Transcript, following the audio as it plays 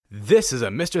This is a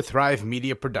Mr. Thrive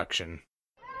Media production.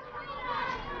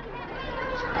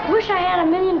 Wish I had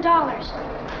 $1 million.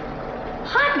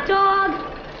 Hot dog!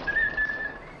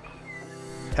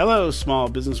 Hello, small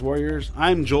business warriors.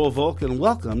 I'm Joel Volk, and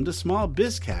welcome to Small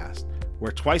Bizcast,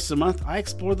 where twice a month I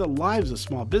explore the lives of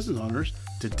small business owners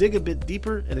to dig a bit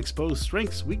deeper and expose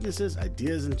strengths, weaknesses,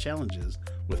 ideas, and challenges,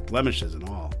 with blemishes and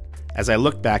all. As I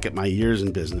look back at my years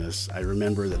in business, I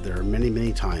remember that there are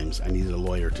many times I needed a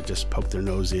lawyer to just poke their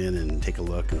nose in and take a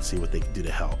look and see what they could do to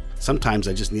help. Sometimes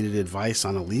I just needed advice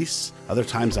on a lease. Other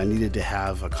times I needed to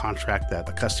have a contract that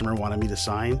a customer wanted me to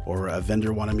sign or a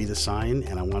vendor wanted me to sign,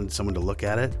 and I wanted someone to look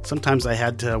at it. Sometimes I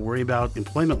had to worry about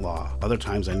employment law. Other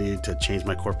times I needed to change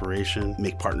my corporation,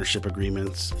 make partnership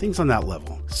agreements, things on that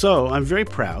level. So I'm very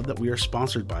proud that we are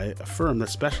sponsored by a firm that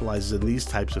specializes in these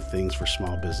types of things for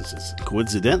small businesses.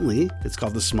 Coincidentally, it's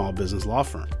called the Small Business Law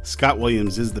Firm. Scott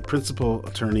Williams is the principal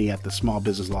attorney at the Small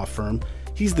Business Law Firm.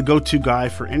 He's the go-to guy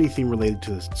for anything related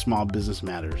to small business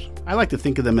matters. I like to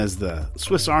think of them as the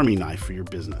Swiss Army knife for your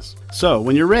business. So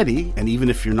when you're ready, and even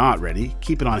if you're not ready,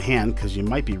 keep it on hand because you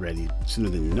might be ready sooner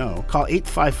than you know. Call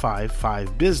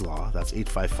 855-5BIZ-LAW, that's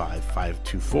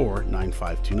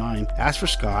 855-524-9529. Ask for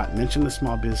Scott, mention the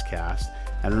Small Bizcast,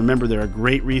 and remember they're a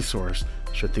great resource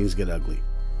should things get ugly.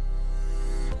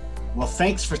 Well,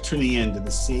 thanks for tuning in to the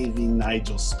Saving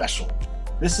Nigel special.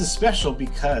 This is special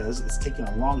because it's taken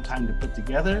a long time to put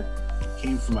together. It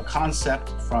came from a concept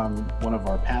from one of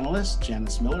our panelists,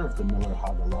 Janice Miller of the Miller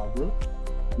Haga Law Group.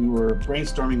 We were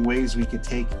brainstorming ways we could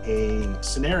take a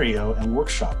scenario and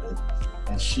workshop it,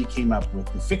 and she came up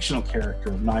with the fictional character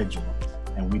of Nigel,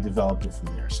 and we developed it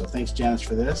from there. So thanks, Janice,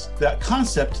 for this. The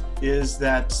concept is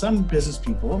that some business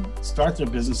people start their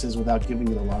businesses without giving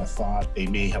it a lot of thought. They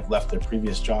may have left their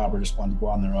previous job or just wanted to go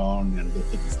on their own, and they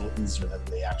think it's a little easier than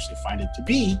they actually find it to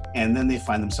be. And then they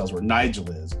find themselves where Nigel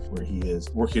is, where he is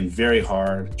working very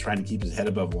hard, trying to keep his head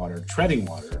above water, treading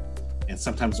water, and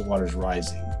sometimes the water's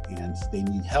rising and they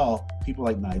need help. People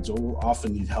like Nigel will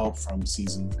often need help from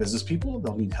seasoned business people.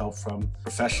 They'll need help from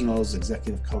professionals,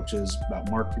 executive coaches about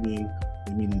marketing.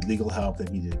 They may need legal help. They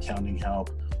needed accounting help.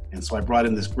 And so I brought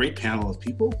in this great panel of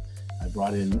people. I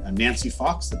brought in Nancy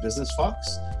Fox, the business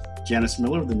fox, Janice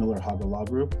Miller of the Miller Haga Law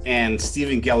Group, and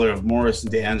Stephen Geller of Morris &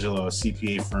 DeAngelo, a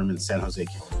CPA firm in San Jose,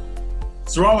 California.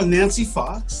 So we're on with Nancy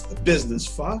Fox, the business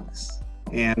fox,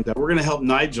 and we're going to help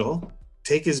Nigel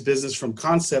take his business from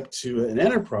concept to an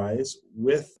enterprise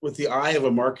with the eye of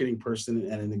a marketing person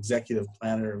and an executive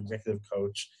planner, executive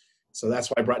coach. So that's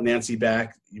why I brought Nancy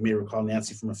back. You may recall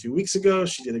Nancy from a few weeks ago.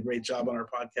 She did a great job on our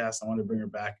podcast. I wanted to bring her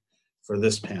back for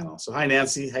this panel. So hi,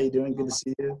 Nancy. How you doing? Good to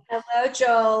see you. Hello,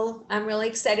 Joel. I'm really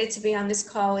excited to be on this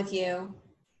call with you.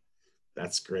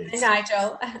 That's great. And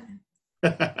Nigel.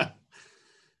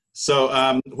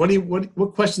 So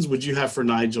what questions would you have for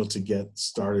Nigel to get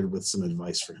started with some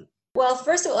advice for him? Well,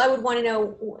 first of all, I would want to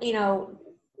know,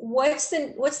 what's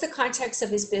the context of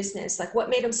his business? Like, what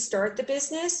made him start the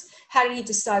business? How did he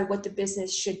decide what the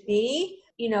business should be?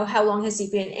 How long has he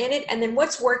been in it? And then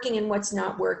what's working and what's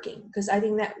not working? Because I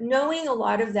think that knowing a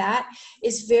lot of that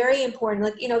is very important.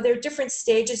 Like, there are different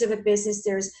stages of a business.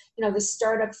 There's, the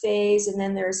startup phase, and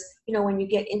then there's, when you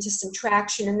get into some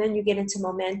traction, and then you get into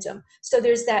momentum. So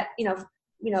there's that,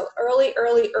 early,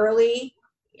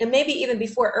 and maybe even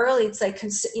before early, it's like,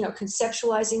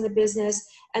 conceptualizing the business,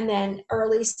 and then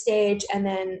early stage, and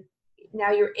then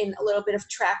now you're in a little bit of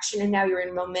traction, and now you're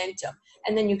in momentum.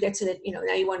 And then you get to the,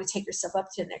 now you want to take yourself up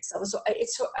to the next level. So I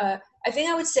think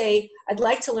I would say I'd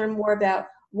like to learn more about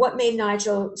what made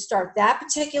Nigel start that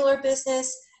particular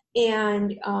business,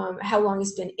 and how long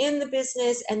he's been in the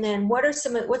business, and then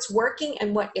what's working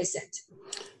and what isn't.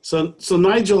 So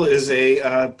Nigel is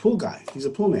a pool guy. He's a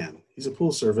pool man. He's a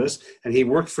pool service, and he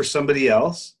worked for somebody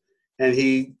else, and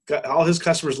he got all his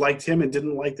customers liked him and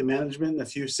didn't like the management. And a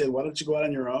few said, "Why don't you go out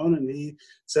on your own?" And he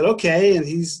said, "Okay." And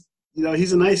he's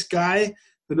a nice guy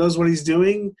who knows what he's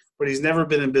doing, but he's never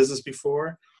been in business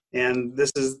before. And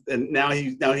now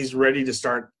he's ready to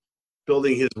start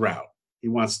building his route. He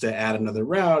wants to add another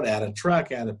route, add a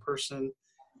truck, add a person,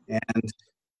 and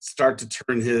start to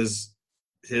turn his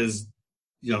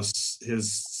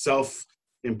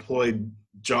self-employed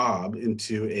job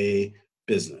into a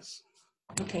business.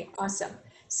 Okay, awesome.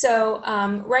 So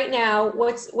right now,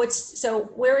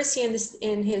 where is he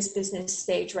in his business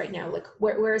stage right now? Like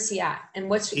where is he at? And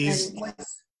he's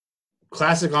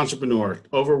classic entrepreneur,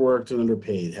 overworked and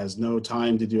underpaid, has no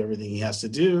time to do everything he has to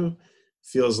do,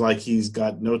 feels like he's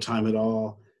got no time at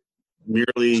all,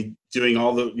 merely doing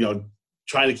all the,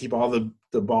 trying to keep all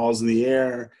the balls in the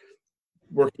air,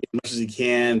 working as much as he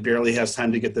can, barely has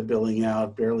time to get the billing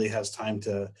out, barely has time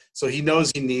to, so he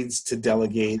knows he needs to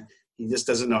delegate. He just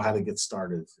doesn't know how to get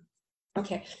started.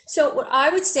 Okay. So what I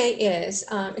would say is,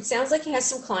 it sounds like he has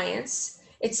some clients.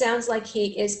 It sounds like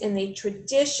he is in the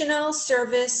traditional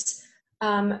service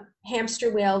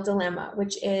hamster wheel dilemma,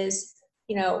 which is,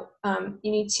 you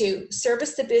need to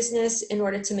service the business in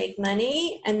order to make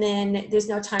money, and then there's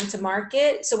no time to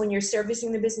market. So when you're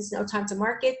servicing the business, no time to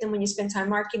market. Then when you spend time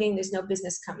marketing, there's no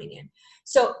business coming in.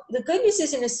 So the good news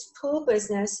is, in a pool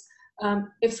business,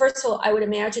 if first of all, I would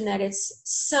imagine that it's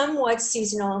somewhat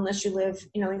seasonal unless you live,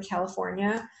 in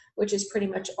California, which is pretty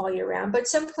much all year round. But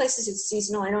some places it's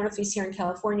seasonal. I don't know if he's here in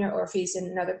California or if he's in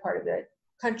another part of the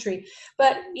country.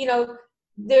 But,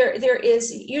 there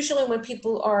is usually, when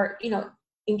people are,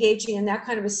 engaging in that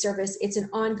kind of a service, it's an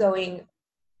ongoing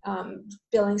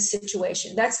billing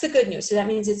situation. That's the good news. So that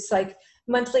means it's like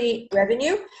monthly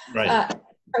revenue. Right.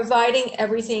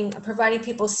 Providing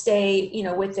people stay,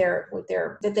 with their,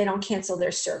 that they don't cancel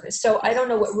their service. So I don't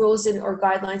know what rules or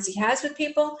guidelines he has with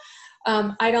people.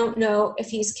 I don't know if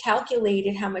he's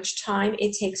calculated how much time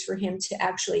it takes for him to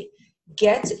actually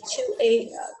get to a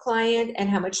client and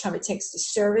how much time it takes to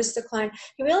service the client.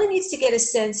 He really needs to get a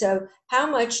sense of how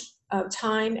much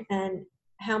time and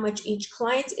how much each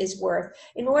client is worth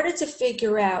in order to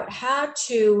figure out how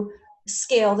to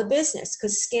scale the business,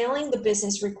 because scaling the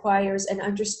business requires an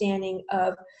understanding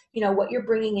of what you're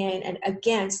bringing in and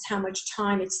against how much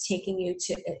time it's taking you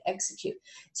to execute.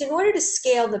 So in order to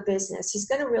scale the business, he's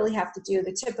going to really have to do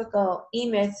the typical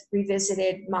E-Myth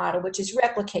revisited model, which is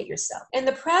replicate yourself. And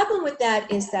the problem with that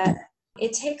is that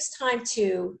it takes time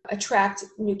to attract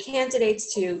new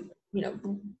candidates, to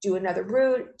do another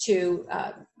route, to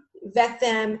vet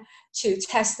them, to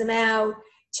test them out,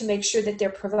 to make sure that they're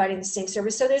providing the same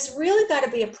service. So there's really got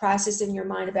to be a process in your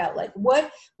mind about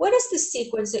what is the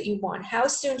sequence that you want? How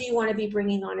soon do you want to be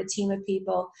bringing on a team of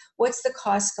people? What's the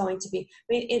cost going to be?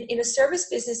 I mean, in a service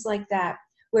business like that,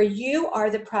 where you are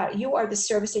the product, you are the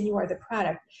service, and you are the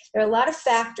product, there are a lot of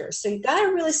factors. So you got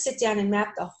to really sit down and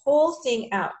map the whole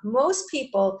thing out. Most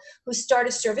people who start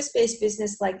a service-based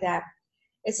business like that,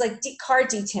 it's like car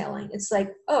detailing. It's like,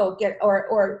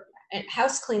 or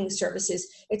house cleaning services.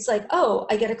 It's like,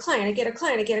 I get a client,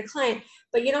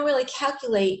 but you don't really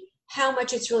calculate how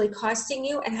much it's really costing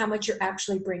you and how much you're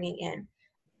actually bringing in.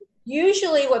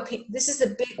 Usually this is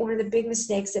one of the big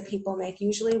mistakes that people make.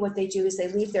 Usually what they do is they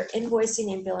leave their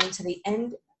invoicing and billing to the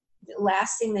end, the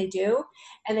last thing they do,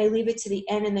 and they leave it to the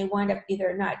end, and they wind up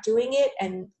either not doing it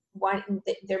and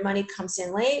their money comes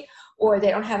in late, or they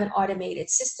don't have an automated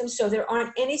system. So there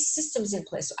aren't any systems in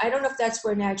place. So I don't know if that's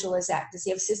where Nigel is at. Does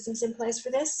he have systems in place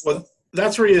for this? Well,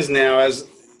 that's where he is now. As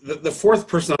the fourth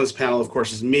person on this panel, of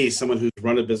course, is me, someone who's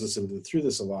run a business and been through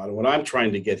this a lot. And what I'm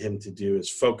trying to get him to do is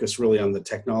focus really on the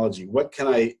technology. What can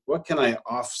I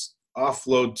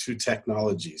offload to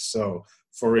technology? So,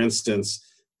 for instance,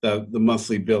 the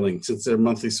monthly billing, since they're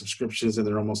monthly subscriptions and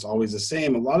they're almost always the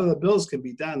same, a lot of the bills can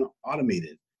be done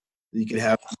automated. You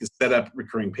can set up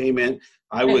recurring payment.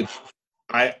 I'm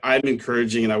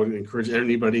encouraging, and I would encourage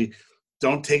anybody,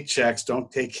 don't take checks, don't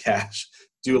take cash,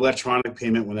 do electronic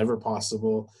payment whenever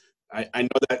possible. I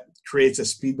know that creates a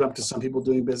speed bump to some people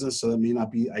doing business, so that may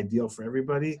not be ideal for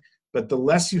everybody. But the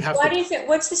less you have Why do you think,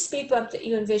 what's the speed bump that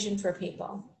you envision for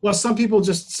people? Well, some people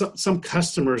some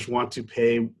customers want to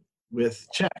pay with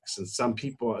checks, and some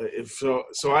people,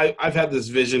 I've had this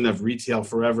vision of retail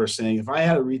forever, saying if I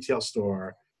had a retail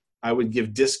store, I would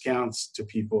give discounts to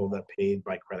people that paid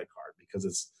by credit card, because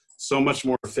it's so much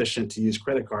more efficient to use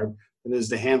credit card than it is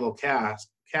to handle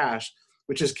cash,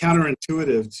 which is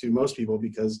counterintuitive to most people,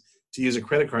 because to use a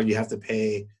credit card, you have to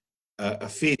pay a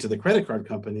fee to the credit card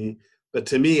company. But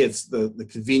to me, it's the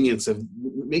convenience of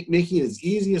making it as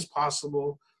easy as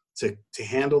possible to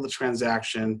handle the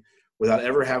transaction without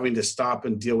ever having to stop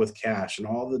and deal with cash, and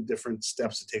all the different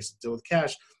steps it takes to deal with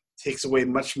cash takes away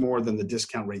much more than the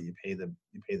discount rate you pay the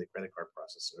credit card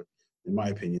processor, in my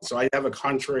opinion. So I have a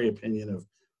contrary opinion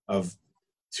of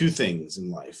two things in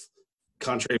life: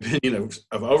 contrary opinion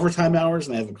of overtime hours,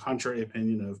 and I have a contrary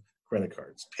opinion of credit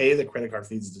cards. Pay the credit card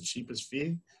fees is the cheapest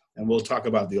fee, and we'll talk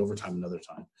about the overtime another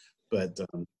time. But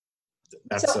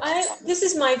this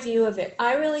is my view of it.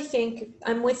 I really think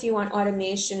I'm with you on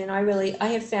automation, and I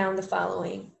have found the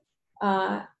following.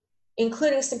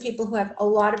 Including some people who have a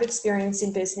lot of experience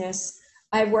in business.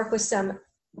 I've worked with some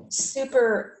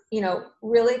super,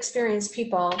 really experienced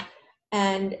people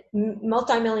and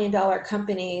multi-million-dollar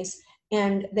companies,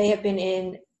 and they have been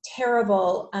in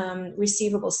terrible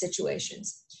receivable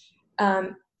situations.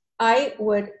 I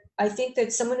think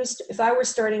that if I were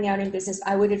starting out in business,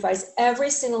 I would advise every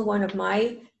single one of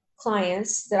my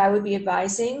clients that I would be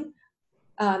advising,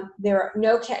 there are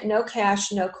no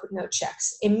cash, no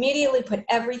checks. Immediately put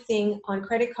everything on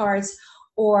credit cards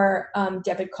or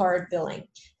debit card billing.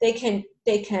 They can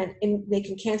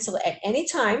cancel it at any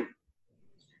time.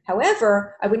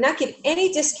 However, I would not give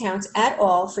any discounts at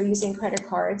all for using credit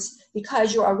cards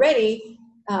because you're already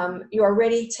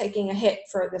taking a hit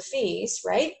for the fees,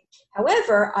 right?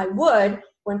 However, I would,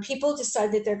 when people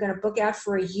decide that they're going to book out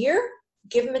for a year,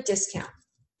 give them a discount.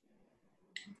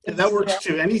 And that works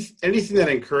too. Anything that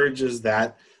encourages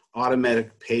that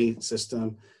automatic pay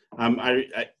system.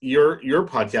 Your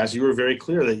podcast, you were very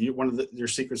clear that one of your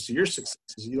secrets to your success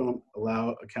is you don't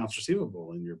allow accounts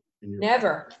receivable in your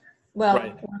never. Well,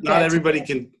 right. Not everybody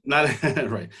can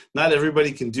right. Not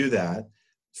everybody can do that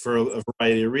for a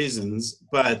variety of reasons,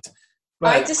 but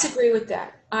I disagree with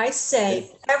that. I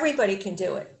say everybody can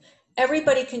do it.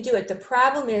 Everybody can do it. The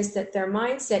problem is that their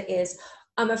mindset is,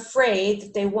 I'm afraid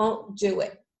that they won't do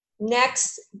it.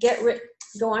 Next,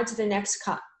 go on to the next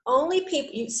cut. Only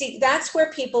people, you see, that's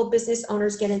where business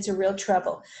owners get into real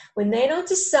trouble. When they don't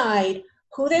decide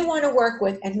who they want to work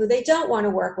with and who they don't want to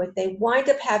work with, they wind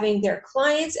up having their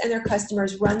clients and their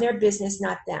customers run their business,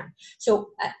 not them.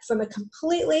 So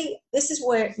this is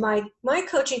where my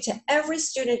coaching to every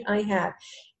student I have,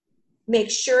 make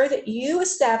sure that you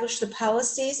establish the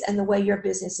policies and the way your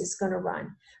business is going to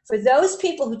run. For those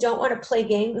people who don't want to play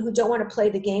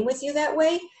the game with you that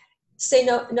way, say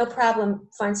no problem,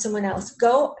 find someone else.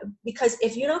 Go, because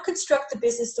if you don't construct the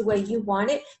business the way you want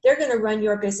it, they're going to run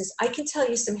your business. I can tell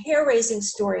you some hair-raising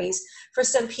stories for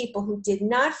some people who did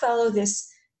not follow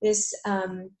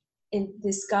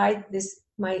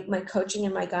my coaching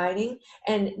and my guiding,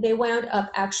 and they wound up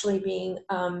actually being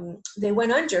they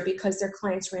went under because their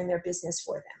clients ran their business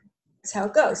for them. That's how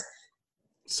it goes.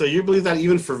 So you believe that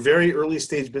even for very early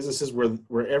stage businesses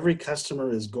where every customer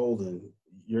is golden,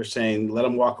 you're saying let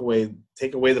them walk away,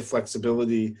 take away the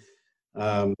flexibility.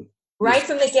 Right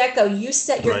from the get-go, you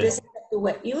set your business up the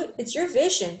way it's your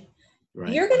vision.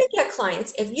 Right. You're going to get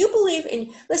clients if you believe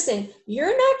in. Listen,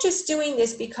 you're not just doing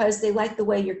this because they like the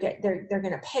way they're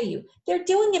going to pay you. They're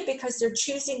doing it because they're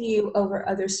choosing you over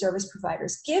other service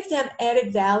providers. Give them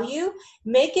added value.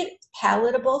 Make it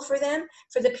palatable for them.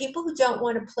 For the people who don't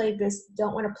want to play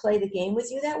the game with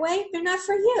you that way, they're not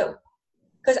for you.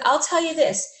 Because I'll tell you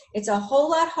this, it's a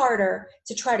whole lot harder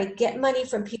to try to get money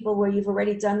from people where you've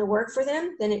already done the work for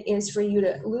them than it is for you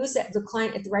to lose the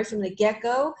client right from the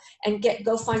get-go and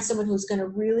go find someone who's going to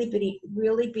really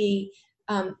be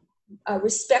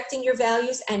respecting your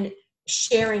values and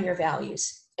sharing your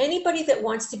values. Anybody that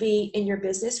wants to be in your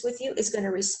business with you is going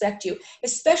to respect you,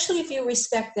 especially if you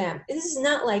respect them. This is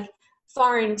not like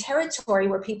foreign territory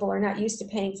where people are not used to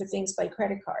paying for things by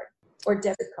credit card or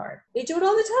debit card. They do it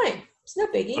all the time. It's no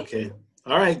biggie. Okay.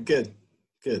 All right. Good.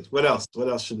 What else? What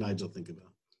else should Nigel think about?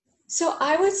 So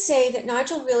I would say that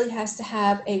Nigel really has to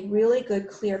have a really good,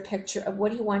 clear picture of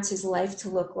what he wants his life to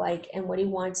look like and what he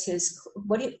wants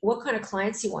what kind of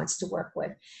clients he wants to work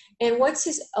with. And what's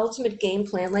his ultimate game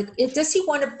plan? Like, does he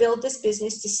want to build this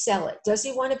business to sell it? Does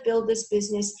he want to build this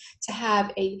business to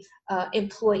have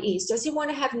employees? Does he want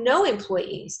to have no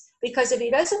employees? Because if he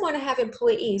doesn't want to have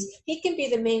employees, he can be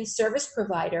the main service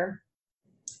provider.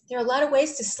 There are a lot of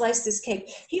ways to slice this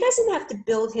cake. He doesn't have to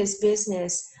build his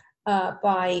business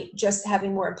by just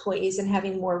having more employees and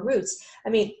having more routes. I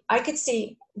mean, I could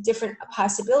see different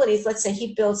possibilities. Let's say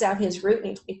he builds out his route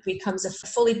and it becomes a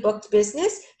fully booked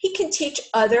business. He can teach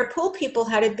other pool people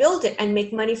how to build it and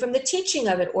make money from the teaching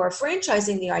of it or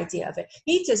franchising the idea of it.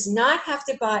 He does not have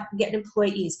to get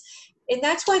employees. And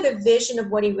that's why the vision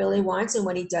of what he really wants and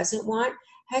what he doesn't want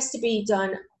has to be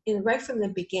done right from the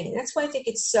beginning. That's why I think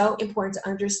it's so important to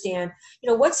understand,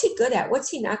 what's he good at? What's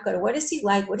he not good at? What does he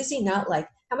like? What does he not like?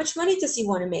 How much money does he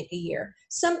want to make a year?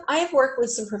 I have worked with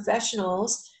some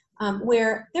professionals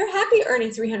where they're happy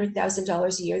earning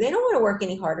 $300,000 a year. They don't want to work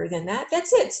any harder than that.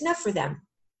 That's it. It's enough for them.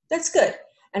 That's good.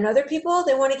 And other people,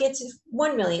 they want to get to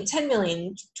 1 million, 10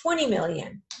 million, 20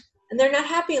 million. And they're not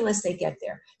happy unless they get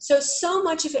there. So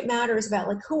much of it matters about,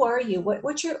 like, who are you?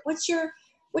 What's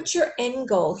your end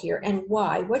goal here and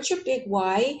why? What's your big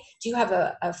why? Do you have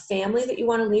a family that you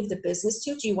want to leave the business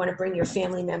to? Do you want to bring your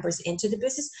family members into the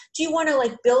business? Do you want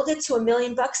to build it to $1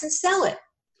 million and sell it?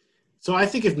 So I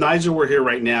think if Nigel were here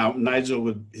right now,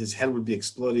 his head would be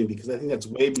exploding, because I think that's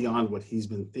way beyond what he's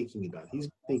been thinking about. He's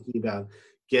thinking about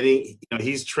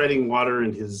he's treading water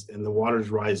and the water's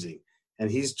rising,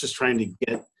 and he's just trying to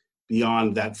get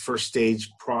beyond that first stage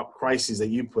crises that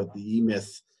you put, the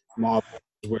E-Myth model,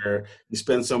 where you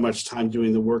spend so much time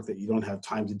doing the work that you don't have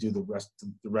time to do the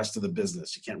rest of the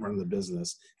business. You can't run the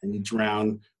business, and you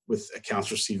drown with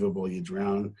accounts receivable. You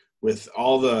drown with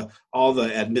all the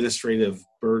administrative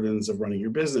burdens of running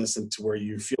your business, and to where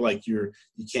you feel like you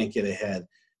can't get ahead.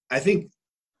 I think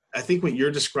what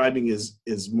you're describing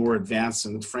is more advanced,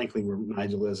 and frankly where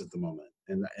Nigel is at the moment.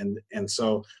 And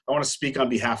so I want to speak on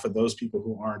behalf of those people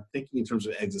who aren't thinking in terms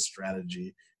of exit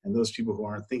strategy, and those people who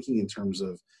aren't thinking in terms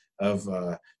of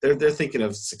they're thinking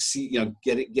of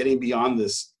getting beyond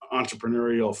this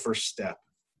entrepreneurial first step.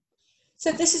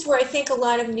 So this is where I think a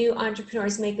lot of new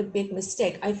entrepreneurs make a big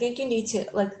mistake. I think you need to,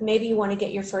 like, maybe you want to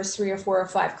get your first 3 or 4 or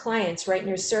 5 clients, right? And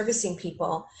you're servicing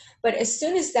people. But as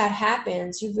soon as that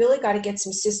happens, you really got to get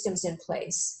some systems in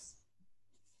place.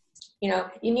 You know,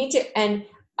 you need to, and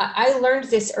I learned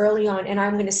this early on, and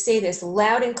I'm going to say this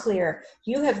loud and clear.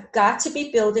 You have got to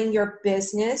be building your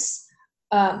business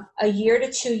a year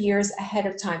to 2 years ahead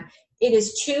of time. It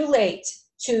is too late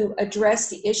to address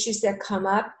the issues that come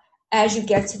up as you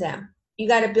get to them. You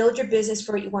got to build your business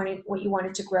for what you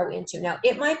wanted to grow into. Now,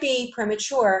 it might be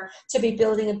premature to be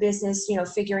building a business, you know,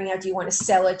 figuring out, do you want to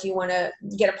sell it? Do you want to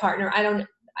get a partner?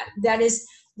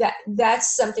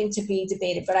 That's something to be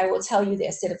debated. But I will tell you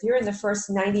this, that if you're in the first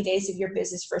 90 days of your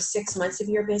business, first 6 months of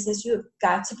your business, you have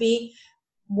got to be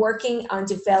working on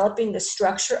developing the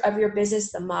structure of your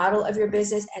business, the model of your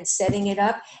business, and setting it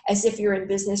up as if you're in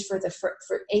business for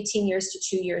 18 years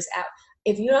to 2 years out.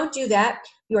 If you don't do that,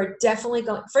 you are definitely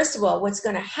going, first of all, what's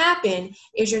going to happen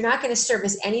is you're not going to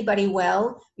service anybody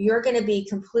well. You're going to be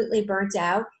completely burnt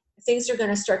out. Things are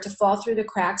going to start to fall through the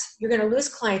cracks. You're going to lose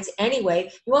clients anyway.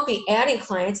 You won't be adding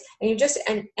clients, and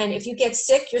and if you get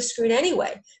sick, you're screwed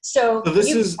anyway.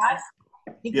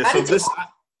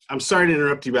 I'm sorry to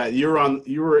interrupt you, but you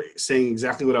were saying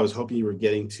exactly what I was hoping you were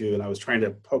getting to, and I was trying to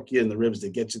poke you in the ribs to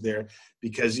get you there,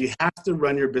 because you have to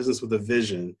run your business with a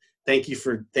vision. Thank you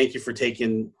for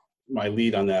taking my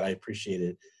lead on that. I appreciate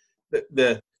it.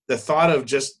 The thought of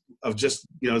just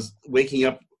waking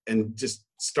up and just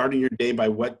starting your day by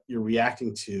what you're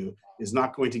reacting to is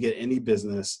not going to get any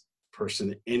business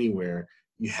person anywhere.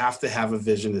 You have to have a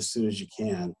vision as soon as you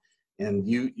can. And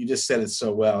you just said it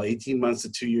so well. 18 months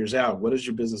to 2 years out, what does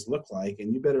your business look like?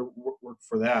 And you better work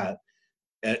for that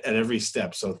at every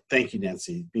step. So thank you,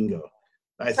 Nancy. Bingo.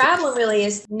 The problem really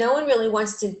is no one really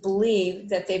wants to believe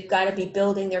that they've got to be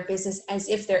building their business as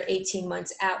if they're 18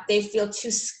 months out. They feel too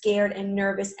scared and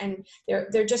nervous, and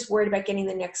they're just worried about getting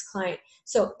the next client.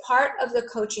 So part of the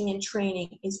coaching and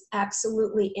training is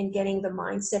absolutely in getting the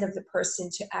mindset of the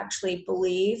person to actually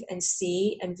believe and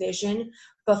see and vision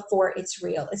before it's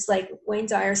real. It's like Wayne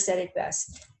Dyer said it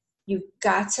best. You've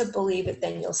got to believe it,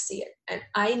 then you'll see it. And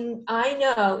I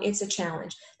know it's a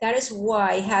challenge. That is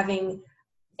why having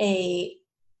a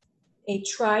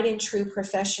tried and true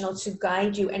professional to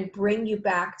guide you and bring you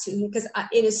back to, because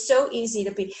it is so easy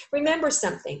to be, remember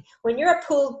something, when you're a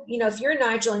pool, if you're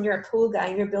Nigel and you're a pool guy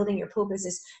and you're building your pool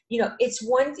business,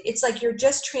 it's like you're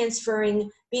just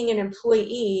transferring being an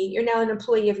employee. You're now an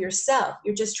employee of yourself.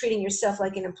 You're just treating yourself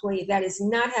like an employee. That is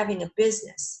not having a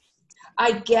business.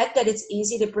 I get that it's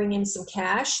easy to bring in some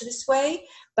cash this way,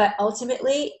 but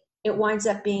ultimately it winds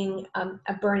up being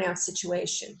a burnout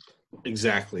situation.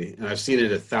 Exactly. And I've seen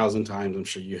it 1,000 times. I'm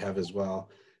sure you have as well.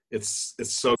 It's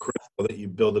so critical that you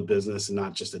build a business and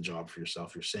not just a job for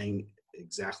yourself. You're saying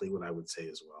exactly what I would say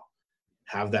as well.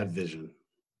 Have that vision.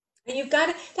 And you've got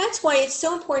to, that's why it's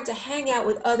so important to hang out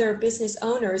with other business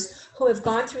owners who have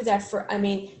gone through that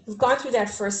who've gone through that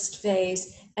first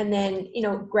phase and then,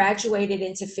 graduated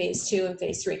into phase 2 and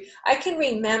phase 3. I can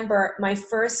remember my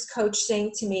first coach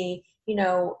saying to me,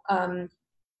 I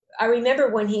remember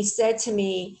when he said to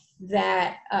me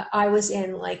that I was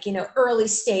in early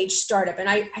stage startup, and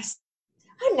I'm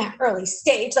not early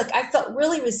stage. Like, I felt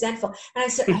really resentful. And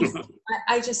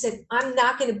I just said, I'm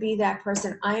not going to be that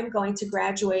person. I am going to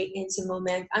graduate into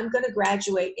momentum. I'm going to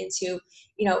graduate into,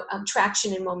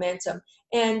 traction and momentum.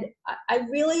 And I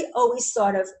really always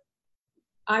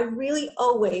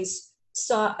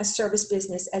saw a service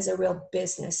business as a real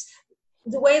business.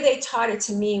 The way they taught it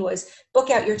to me was book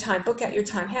out your time,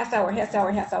 half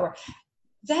hour.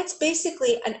 That's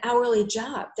basically an hourly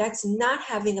job. That's not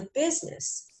having a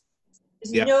business.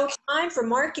 There's no time for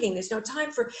marketing. There's no time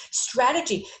for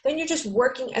strategy. Then you're just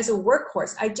working as a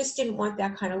workhorse. I just didn't want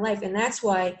that kind of life. And that's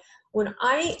why when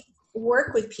I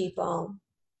work with people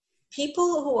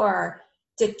who are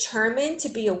determined to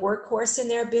be a workhorse in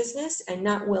their business and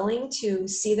not willing to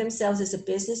see themselves as a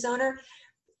business owner,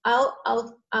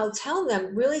 I'll tell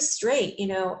them really straight,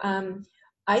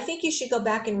 I think you should go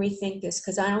back and rethink this,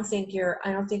 because I don't think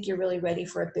you're really ready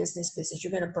for a business.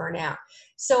 You're going to burn out.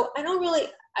 So I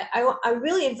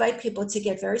really invite people to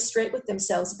get very straight with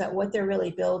themselves about what they're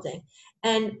really building.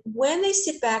 And when they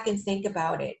sit back and think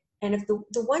about it, And if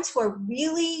the ones who are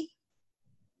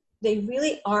they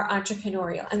really are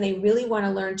entrepreneurial and they really want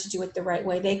to learn to do it the right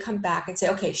way, they come back and say,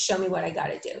 okay, show me what I got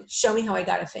to do. Show me how I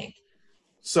got to think.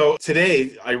 So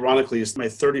today, ironically, is my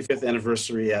 35th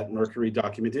anniversary at Mercury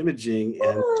Document Imaging.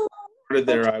 And started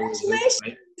there,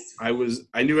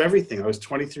 I knew everything. I was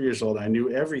 23 years old. I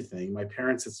knew everything. My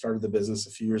parents had started the business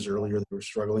a few years earlier. They were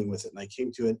struggling with it, and I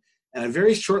came to it. And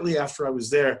very shortly after I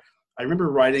was there, I remember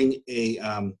writing a,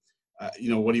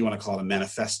 what do you want to call it, a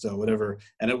manifesto, whatever.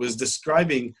 And it was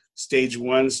describing stage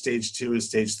 1, stage 2, and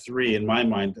stage 3. In my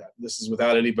mind, this is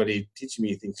without anybody teaching me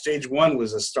anything. Stage 1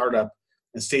 was a startup,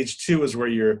 and stage 2 is where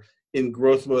you're in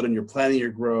growth mode and you're planning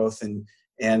your growth,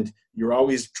 and you're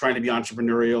always trying to be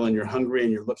entrepreneurial, and you're hungry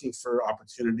and you're looking for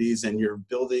opportunities, and you're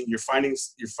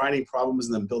finding problems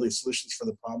and then building solutions for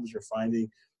the problems you're finding.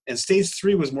 And stage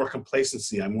 3 was more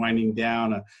complacency. I'm winding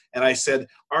down. And I said,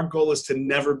 our goal is to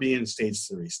never be in stage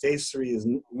 3. Stage 3 is,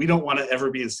 we don't want to ever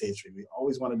be in stage 3. We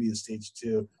always want to be in stage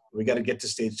 2. We got to get to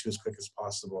stage 2 as quick as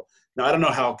possible. Now, I don't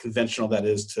know how conventional that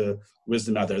is to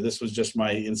wisdom out there. This was just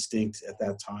my instinct at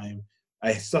that time.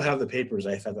 I still have the papers.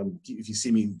 If you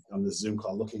see me on this Zoom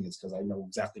call looking, it's because I know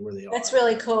exactly where they are. That's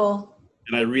really cool.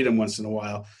 And I read them once in a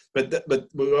while. But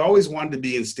we always wanted to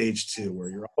be in stage 2, where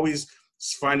you're always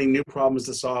finding new problems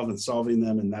to solve and solving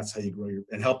them, and that's how you grow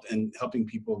helping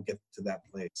people get to that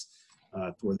place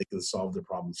where they can solve their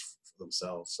problems for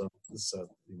themselves. So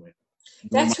anyway.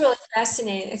 That's really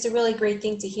fascinating. It's a really great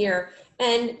thing to hear.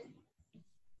 And,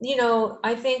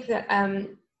 I think that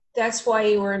that's why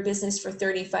you were in business for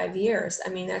 35 years. I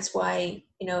mean, that's why,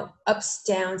 ups,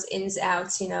 downs, ins,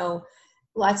 outs,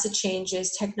 lots of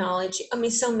changes, technology. I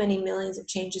mean, so many millions of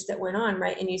changes that went on,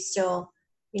 right? And you still,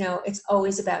 it's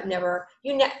always about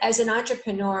as an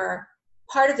entrepreneur,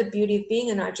 part of the beauty of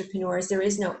being an entrepreneur is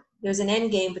there's an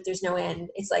end game, but there's no end.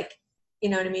 It's like, you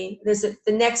know what I mean? There's the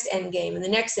next end game and the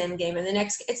next end game and the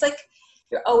next, it's like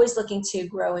you're always looking to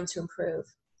grow and to improve.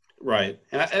 Right.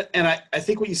 And I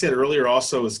think what you said earlier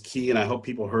also is key, and I hope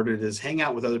people heard it, is hang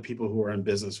out with other people who are in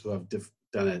business who have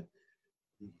done it.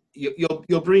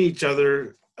 You'll bring each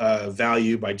other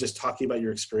value by just talking about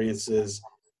your experiences,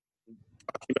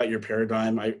 talking about your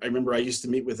paradigm. I remember I used to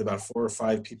meet with about 4 or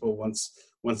 5 people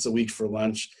once a week for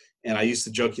lunch. And I used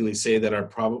to jokingly say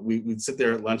that we'd sit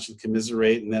there at lunch and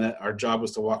commiserate, and then our job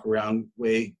was to walk around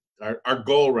our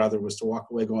goal rather was to walk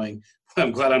away going,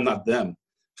 I'm glad I'm not them.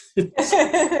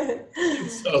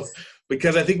 So,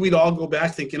 because I think we'd all go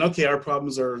back thinking, okay, our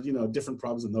problems are, different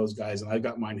problems than those guys, and I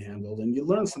got mine handled. And you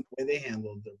learn from the way they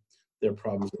handled their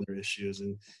problems and their issues.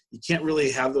 And you can't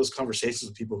really have those conversations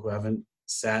with people who haven't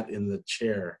sat in the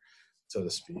chair, so to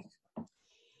speak.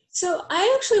 So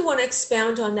I actually want to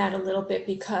expound on that a little bit,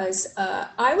 because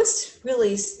I was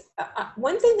really,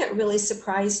 one thing that really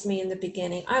surprised me in the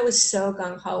beginning, I was so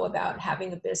gung-ho about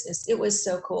having a business. It was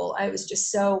so cool.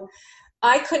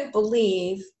 I couldn't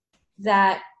believe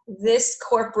that this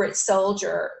corporate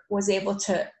soldier was able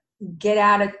to get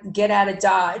out of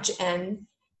Dodge and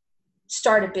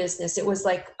start a business. It was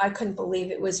like, I couldn't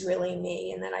believe it was really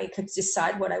me, and that I could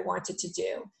decide what I wanted to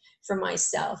do for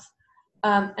myself.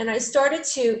 And I started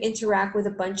to interact with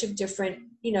a bunch of different,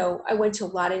 I went to a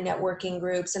lot of networking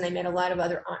groups, and I met a lot of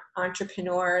other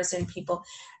entrepreneurs and people.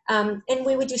 And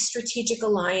we would do strategic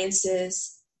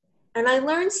alliances. And I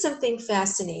learned something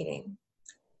fascinating.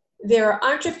 There are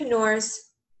entrepreneurs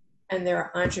and there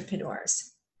are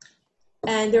entrepreneurs.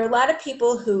 And there are a lot of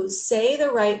people who say the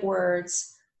right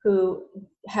words, who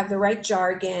have the right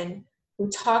jargon, who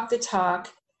talk the talk.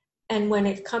 And when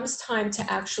it comes time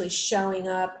to actually showing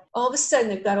up, all of a sudden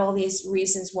they've got all these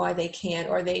reasons why they can't,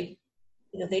 or they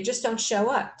just don't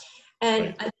show up. And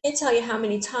right. I can't tell you how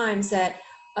many times that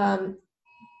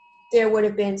there would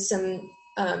have been some,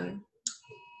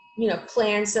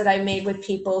 plans that I made with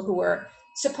people who were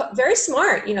very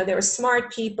smart. They were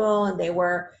smart people, and they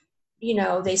were,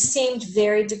 they seemed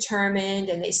very determined,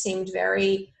 and they seemed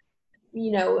very,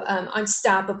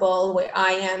 unstoppable the way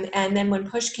I am. And then when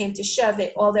push came to shove,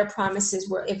 all their promises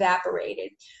were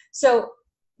evaporated. So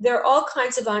there are all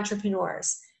kinds of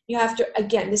entrepreneurs. You have to,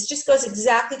 again, this just goes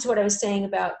exactly to what I was saying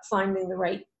about finding the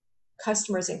right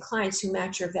customers and clients who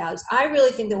match your values. I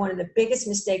really think that one of the biggest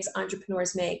mistakes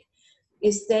entrepreneurs make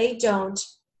is they don't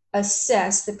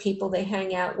assess the people they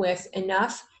hang out with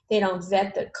enough. They don't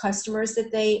vet the customers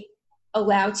that they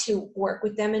allow to work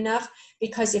with them enough,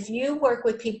 because if you work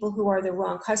with people who are the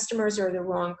wrong customers or the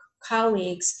wrong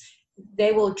colleagues,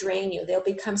 they will drain you. They'll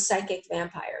become psychic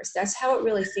vampires. That's how it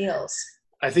really feels.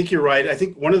 I think you're right. I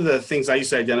think one of the things I used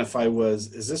to identify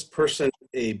was, is this person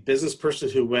a business person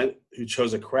who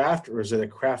chose a craft, or is it a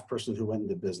craft person who went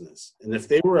into business? And if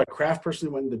they were a craft person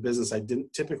who went into business, I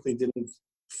typically didn't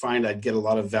find I'd get a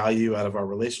lot of value out of our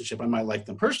relationship. I might like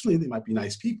them personally, they might be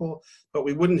nice people, but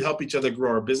we wouldn't help each other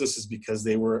grow our businesses because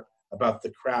they were about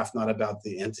the craft, not about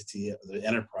the entity, the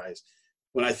enterprise.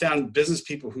 When I found business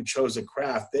people who chose a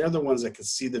craft, they're the ones that could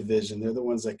see the vision. They're the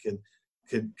ones that could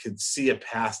see a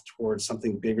path towards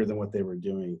something bigger than what they were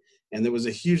doing. And there was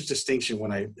a huge distinction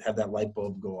when I had that light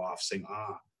bulb go off saying,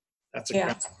 that's a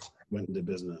craft that went into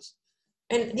business.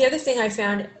 And the other thing I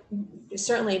found,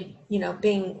 certainly,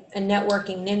 being a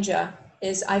networking ninja,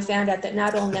 is I found out that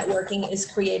not all networking is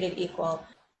created equal.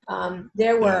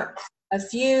 There were a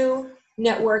few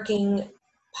networking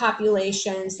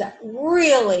populations that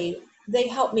really, they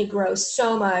helped me grow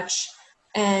so much.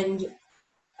 And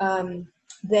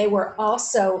they were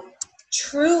also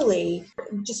truly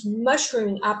just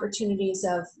mushrooming opportunities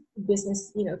of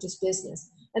business, just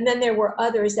business. And then there were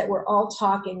others that were all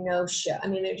talk and no show. I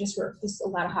mean, there just were just a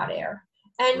lot of hot air.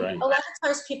 And a lot of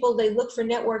times people, they look for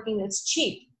networking that's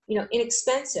cheap,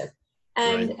 inexpensive.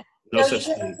 And no such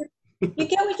thing. You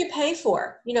get what you pay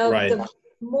for. The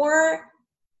more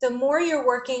you're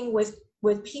working with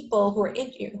people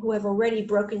who have already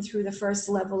broken through the first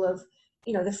level of,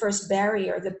 the first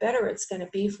barrier, the better it's going to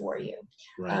be for you.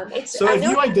 Right. So I'm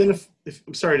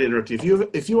sorry to interrupt you.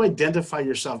 If you identify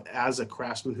yourself as a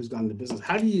craftsman who's gone into business,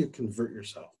 how do you convert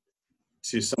yourself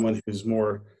to someone who's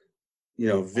more,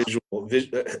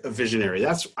 visionary?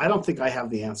 I don't think I have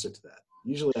the answer to that.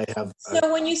 Usually I have.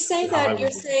 So when you say that,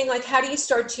 you're saying, like, how do you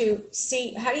start to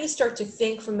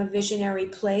think from a visionary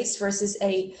place versus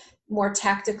a more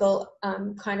tactical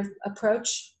kind of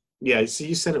approach? Yeah, so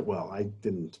you said it well. I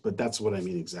didn't, but that's what I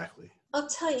mean exactly. I'll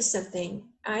tell you something.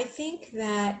 I think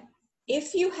that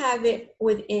if you have it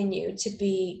within you to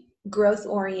be growth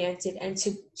oriented and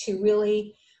to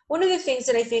really, one of the things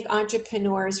that I think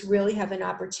entrepreneurs really have an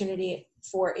opportunity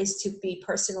for is to be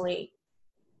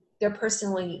they're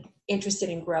personally interested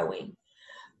in growing.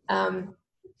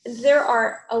 There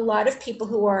are a lot of people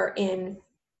who are in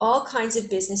all kinds of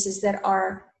businesses they're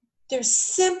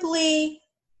simply,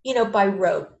 by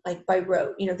rote,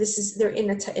 they're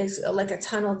in it's like a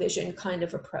tunnel vision kind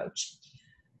of approach.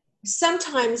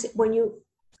 Sometimes it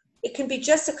can be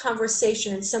just a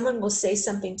conversation and someone will say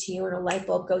something to you and a light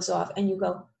bulb goes off and you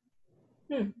go,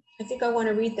 I think I want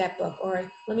to read that book,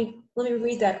 or let me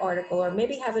read that article, or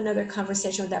maybe have another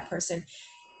conversation with that person.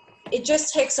 It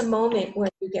just takes a moment where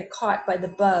you get caught by the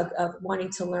bug of wanting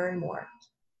to learn more.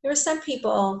 There are some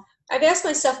people, I've asked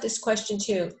myself this question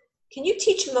too. Can you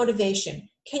teach motivation?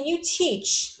 Can you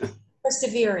teach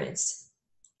perseverance?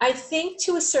 I think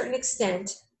to a certain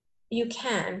extent you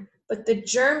can, but the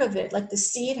germ of it, like the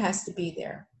seed, has to be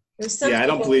there. I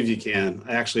don't believe you can.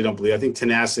 I actually don't believe. I think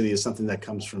tenacity is something that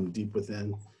comes from deep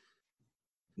within.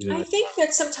 I think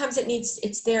that sometimes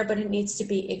it's there, but it needs to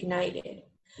be ignited.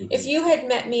 Mm-hmm. If you had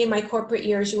met me in my corporate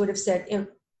years, you would have said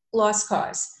lost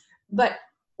cause. But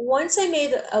once I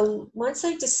made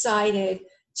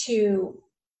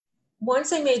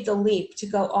the leap to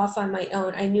go off on my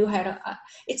own, I knew how to,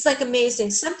 it's like amazing.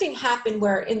 Something happened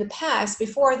where in the past,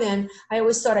 before then, I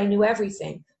always thought I knew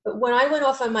everything. But when I went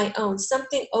off on my own,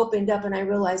 something opened up and I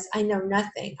realized I know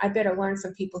nothing. I better learn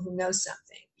from people who know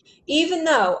something. Even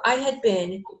though I had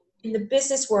been in the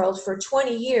business world for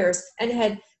 20 years and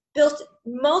had built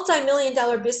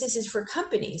multi-million-dollar businesses for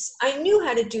companies, I knew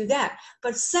how to do that.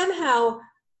 But somehow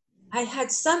I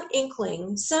had some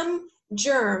inkling, some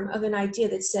germ of an idea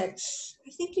that said,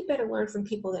 I think you better learn from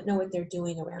people that know what they're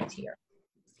doing around here.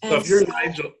 So if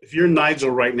you're Nigel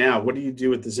right now, what do you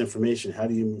do with this information? How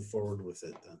do you move forward with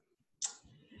it then?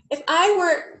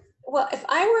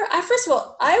 First of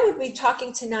all, I would be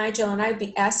talking to Nigel and I'd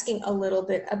be asking a little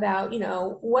bit about,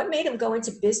 what made him go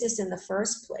into business in the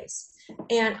first place.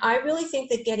 And I really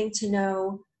think that getting to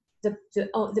know the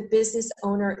business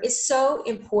owner is so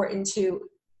important to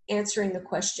answering the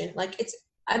question. I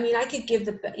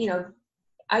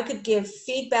could give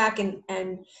feedback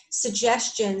and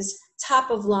suggestions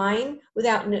top of line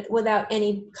without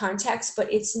any context,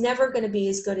 but it's never going to be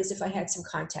as good as if I had some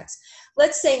context.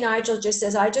 Let's say Nigel just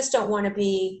says, I don't want to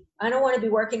be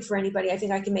working for anybody. I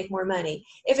think I can make more money.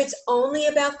 If it's only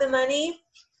about the money,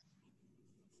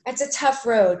 it's a tough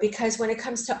road, because when it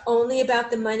comes to only about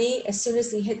the money, as soon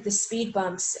as you hit the speed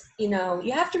bumps, you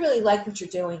have to really like what you're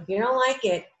doing. If you don't like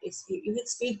it, you hit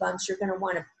speed bumps, you're going to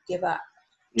want to give up.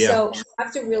 Yeah. So you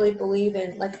have to really believe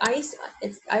in, I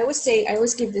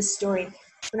always give this story.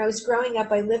 When I was growing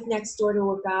up, I lived next door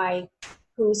to a guy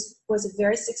who was a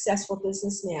very successful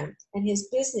businessman, and his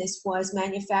business was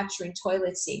manufacturing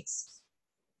toilet seats.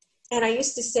 And I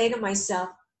used to say to myself,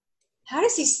 how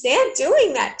does he stand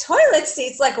doing that? Toilet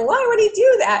seats, like, why would he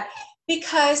do that?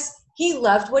 Because he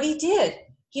loved what he did.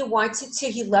 He wanted to,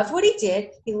 he loved what he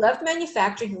did. He loved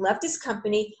manufacturing. He loved his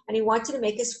company, and he wanted to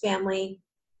make his family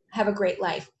have a great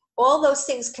life. All those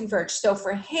things converged. So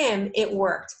for him, it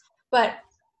worked. But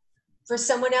for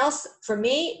someone else, for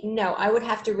me, no, I would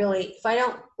have to really, if I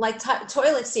don't like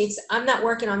toilet seats, I'm not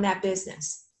working on that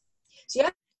business. So you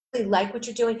have to really like what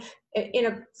you're doing.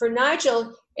 For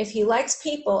Nigel, if he likes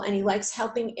people and he likes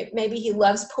helping, maybe he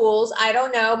loves pools, I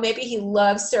don't know, maybe he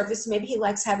loves service, maybe he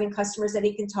likes having customers that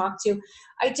he can talk to.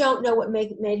 I don't know what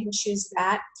made him choose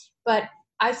that, but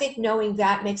I think knowing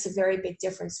that makes a very big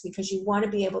difference, because you want to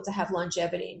be able to have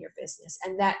longevity in your business.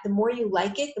 And that the more you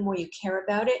like it, the more you care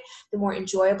about it, the more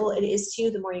enjoyable it is to you,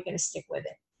 the more you're going to stick with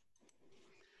it.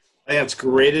 That's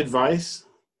great advice.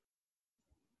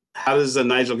 How does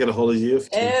Nigel get a hold of you?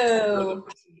 Oh,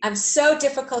 I'm so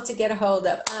difficult to get a hold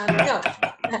of. No,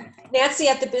 Nancy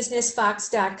at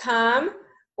thebusinessfox.com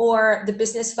or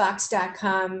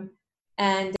thebusinessfox.com.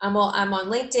 And I'm on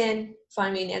LinkedIn.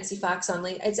 Find me, Nancy Fox, on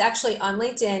LinkedIn. It's actually on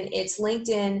LinkedIn. It's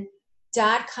linkedin.com/IN/.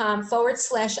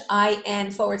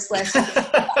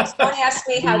 Don't ask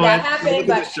me how that happened,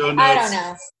 but I don't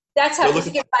know. That's how, because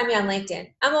you can find me on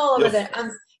LinkedIn. I'm all over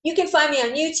you can find me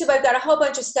on YouTube. I've got a whole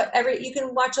bunch of stuff. You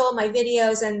can watch all of my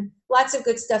videos and lots of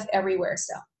good stuff everywhere.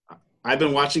 So I've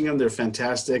been watching them. They're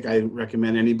fantastic. I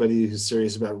recommend anybody who's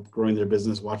serious about growing their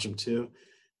business, watch them too.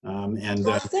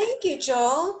 Thank you,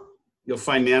 Joel. You'll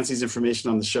find Nancy's information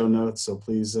on the show notes, so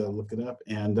please look it up.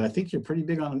 And I think you're pretty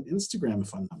big on Instagram,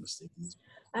 if I'm not mistaken.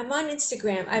 I'm on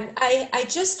Instagram. I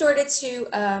just started to,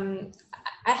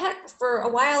 I had, for a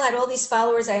while, I had all these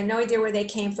followers. I had no idea where they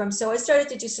came from. So I started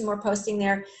to do some more posting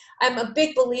there. I'm a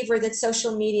big believer that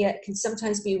social media can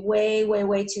sometimes be way, way,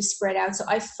 way too spread out. So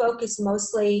I focus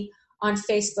mostly on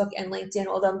Facebook and LinkedIn,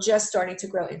 although I'm just starting to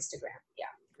grow Instagram. Yeah.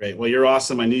 Great. Well, you're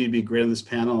awesome. I knew you'd be great on this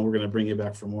panel, and we're going to bring you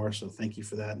back for more. So thank you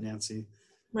for that, Nancy.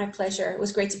 My pleasure. It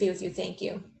was great to be with you. Thank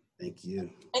you. Thank you.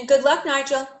 And good luck,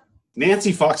 Nigel.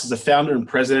 Nancy Fox is the founder and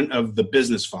president of The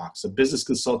Business Fox, a business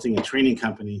consulting and training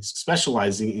company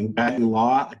specializing in guiding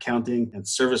law, accounting, and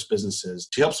service businesses.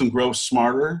 She helps them grow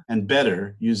smarter and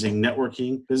better using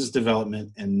networking, business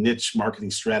development, and niche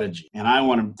marketing strategy. And I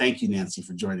want to thank you, Nancy,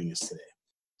 for joining us today.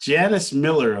 Janice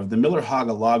Miller of the Miller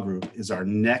Haga Law Group is our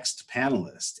next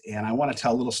panelist. And I want to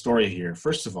tell a little story here.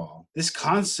 First of all, this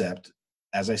concept,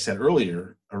 as I said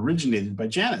earlier, originated by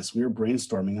Janice. We were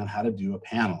brainstorming on how to do a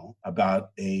panel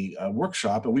about a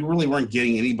workshop, and we really weren't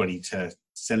getting anybody to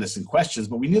send us in questions,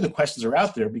 but we knew the questions are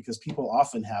out there because people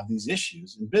often have these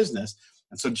issues in business.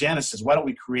 And so Janice says, why don't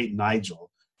we create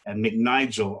Nigel and make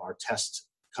Nigel our test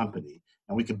company,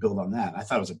 and we could build on that. I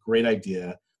thought it was a great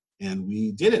idea, and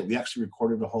we did it. We actually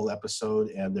recorded a whole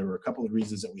episode, and there were a couple of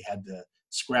reasons that we had to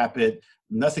scrap it.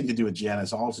 Nothing to do with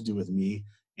Janice, all to do with me.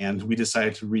 And we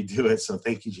decided to redo it. So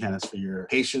thank you, Janice, for your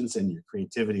patience and your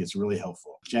creativity. It's really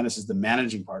helpful. Janice is the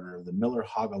managing partner of the Miller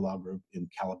Haga Law Group in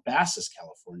Calabasas,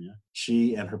 California.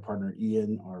 She and her partner,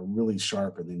 Ian, are really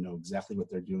sharp, and they know exactly what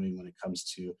they're doing when it comes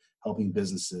to helping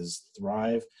businesses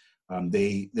thrive.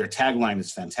 Their tagline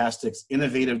is fantastic. It's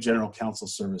innovative general counsel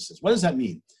services. What does that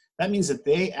mean? That means that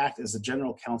they act as the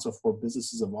general counsel for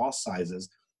businesses of all sizes,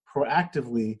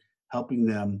 proactively helping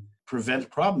them prevent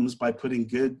problems by putting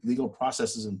good legal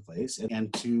processes in place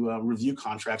and to review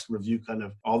contracts, review kind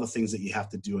of all the things that you have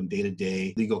to do in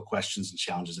day-to-day legal questions and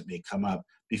challenges that may come up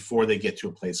before they get to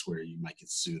a place where you might get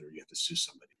sued or you have to sue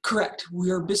somebody. Correct.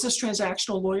 We are business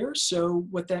transactional lawyers. So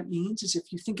what that means is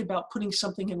if you think about putting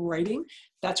something in writing,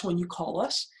 that's when you call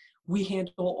us. We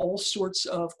handle all sorts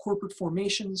of corporate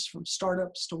formations, from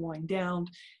startups to wind down,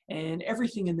 and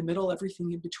everything in the middle,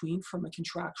 everything in between from a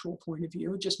contractual point of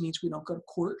view. It just means we don't go to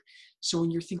court. So when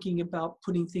you're thinking about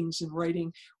putting things in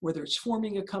writing, whether it's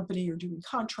forming a company or doing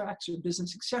contracts or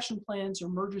business succession plans or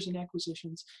mergers and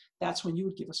acquisitions, that's when you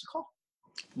would give us a call.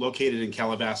 Located in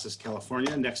Calabasas,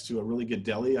 California, next to a really good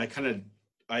deli. I can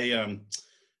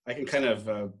kind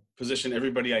of position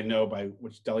everybody I know by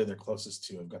which deli they're closest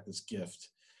to. I've got this gift.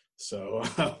 So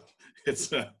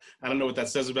it's I don't know what that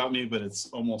says about me, but it's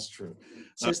almost true.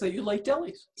 Says that you like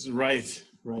delis. Right.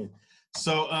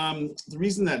 So the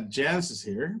reason that Janice is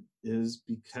here is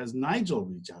because Nigel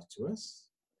reached out to us.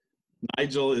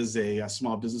 Nigel is a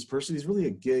small business person. He's really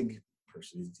a gig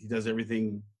person. He does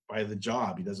everything by the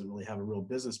job. He doesn't really have a real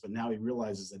business, but now he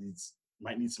realizes that he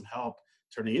might need some help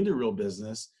turning into a real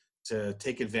business to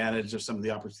take advantage of some of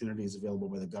the opportunities available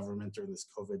by the government during this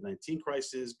COVID-19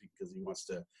 crisis, because he wants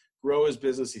to grow his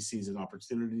business. He sees an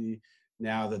opportunity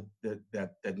now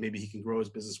that maybe he can grow his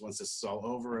business once this is all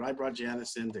over. And I brought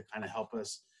Janice in to kind of help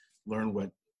us learn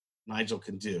what Nigel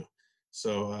can do.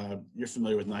 So you're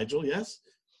familiar with Nigel, yes?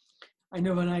 I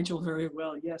know Nigel very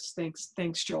well. Yes,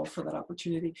 thanks, Joel, for that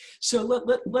opportunity. So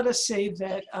let us say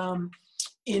that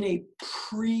in a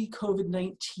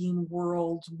pre-COVID-19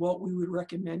 world, what we would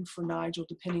recommend for Nigel,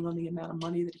 depending on the amount of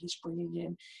money that he's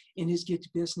bringing in his gig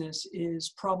business,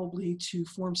 is probably to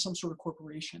form some sort of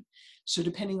corporation. So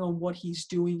depending on what he's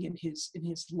doing in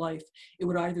his life, it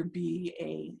would either be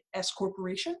a S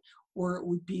corporation or it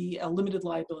would be a limited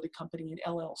liability company, an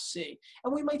LLC.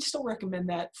 And we might still recommend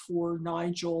that for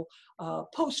Nigel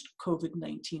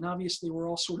post-COVID-19. Obviously, we're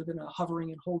all sort of in a hovering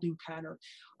and holding pattern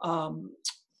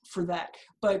for that.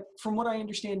 But from what I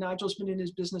understand, Nigel's been in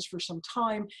his business for some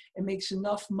time and makes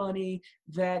enough money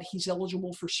that he's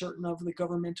eligible for certain of the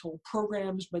governmental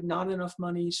programs, but not enough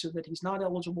money so that he's not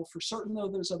eligible for certain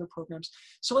of those other programs.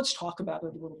 So let's talk about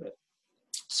it a little bit.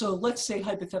 So let's say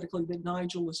hypothetically that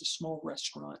Nigel is a small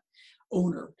restaurant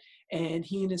owner and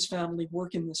he and his family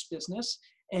work in this business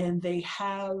and they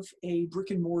have a brick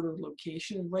and mortar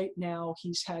location. And right now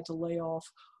he's had to lay off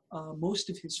most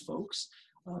of his folks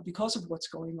because of what's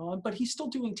going on, but he's still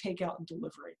doing takeout and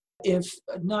delivery. If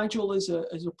Nigel is a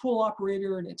pool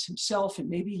operator and it's himself and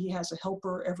maybe he has a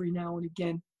helper every now and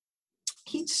again,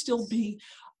 he'd still be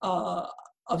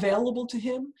available to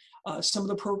him. Some of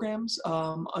the programs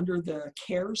under the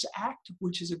CARES Act,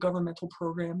 which is a governmental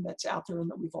program that's out there and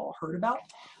that we've all heard about.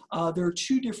 There are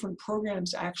two different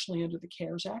programs actually under the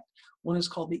CARES Act. One is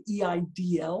called the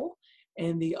EIDL,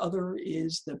 and the other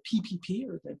is the PPP,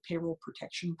 or the Payroll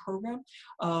Protection Program.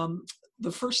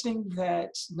 The first thing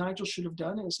that Nigel should have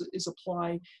done is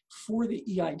apply for the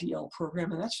EIDL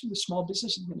program, and that's through the Small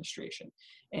Business Administration.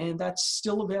 And that's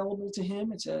still available to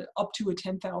him. It's up to a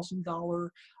 $10,000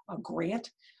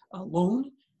 grant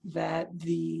loan that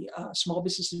the Small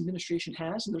Business Administration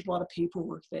has, and there's a lot of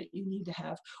paperwork that you need to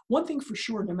have. One thing for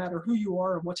sure, no matter who you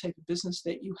are and what type of business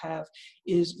that you have,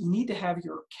 is you need to have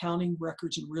your accounting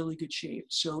records in really good shape.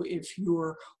 So if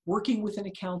you're working with an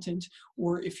accountant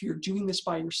or if you're doing this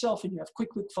by yourself and you have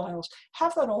QuickBooks files,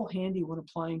 have that all handy when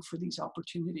applying for these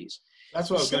opportunities.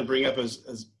 That's what I was going to bring up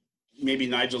as maybe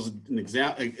Nigel's an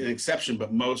exception,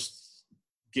 but most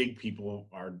gig people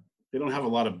they don't have a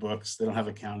lot of books. They don't have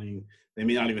accounting. They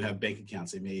may not even have bank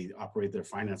accounts. They may operate their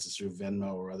finances through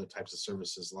Venmo or other types of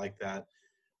services like that.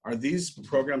 Are these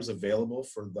programs available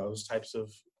for those types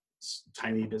of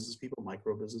tiny business people,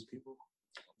 micro business people?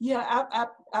 Yeah,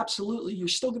 absolutely. You're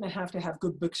still going to have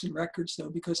good books and records, though,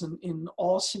 because in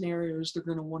all scenarios, they're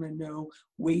going to want to know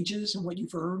wages and what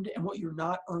you've earned and what you're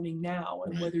not earning now,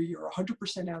 and whether you're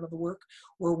 100% out of the work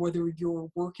or whether your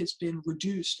work has been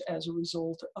reduced as a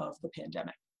result of the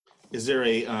pandemic. Is there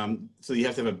so you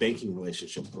have to have a banking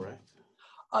relationship, correct?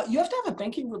 You have to have a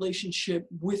banking relationship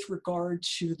with regard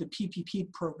to the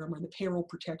PPP program, or the Payroll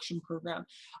Protection Program.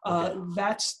 Okay.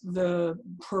 That's the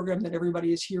program that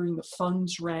everybody is hearing the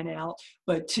funds ran out.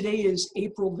 But today is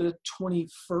April the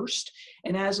 21st.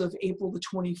 And as of April the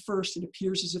 21st, it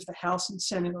appears as if the House and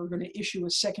Senate are going to issue a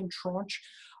second tranche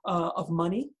of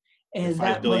money. And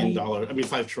 $5 billion,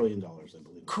 $5 trillion, I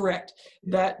believe. Correct.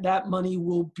 Yeah. That money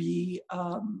will be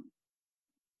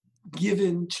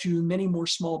given to many more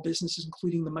small businesses,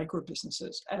 including the micro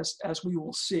businesses, as we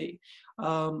will see.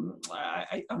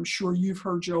 I'm sure you've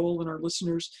heard, Joel, and our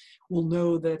listeners will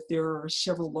know that there are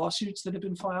several lawsuits that have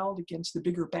been filed against the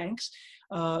bigger banks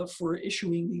for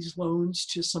issuing these loans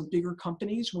to some bigger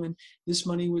companies when this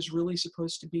money was really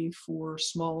supposed to be for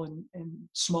small and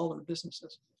smaller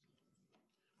businesses.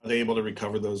 Are they able to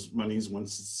recover those monies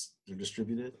once they're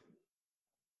distributed?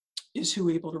 Is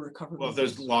who able to recover? Well, if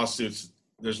there's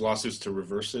lawsuits to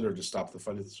reverse it or to stop the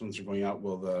funds from going out,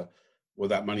 will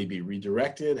that money be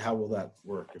redirected? How will that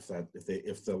work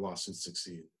if the lawsuits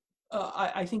succeed?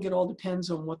 I think it all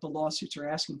depends on what the lawsuits are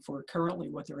asking for.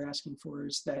 Currently, what they're asking for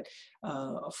is that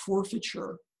a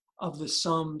forfeiture of the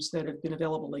sums that have been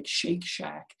available, like Shake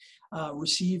Shack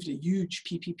received a huge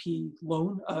PPP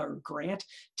loan or grant,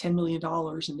 $10 million,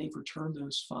 and they've returned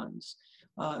those funds.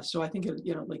 So I think,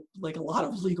 like a lot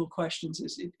of legal questions,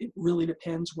 it really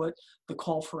depends what the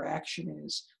call for action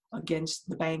is against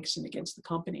the banks and against the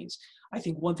companies. I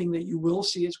think one thing that you will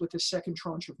see is with the second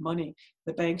tranche of money,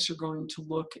 the banks are going to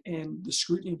look, and the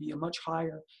scrutiny will be much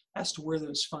higher as to where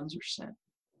those funds are sent.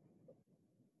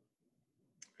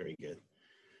 Very good.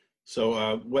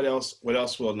 So what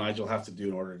else will Nigel have to do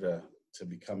in order to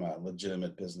become a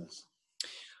legitimate business?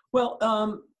 Well,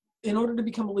 in order to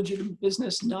become a legitimate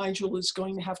business, Nigel is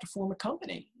going to have to form a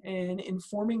company. And in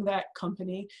forming that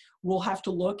company, we'll have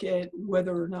to look at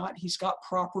whether or not he's got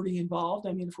property involved.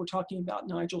 I mean, if we're talking about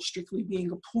Nigel strictly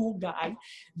being a pool guy,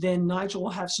 then Nigel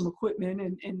will have some equipment,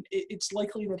 and it's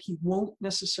likely that he won't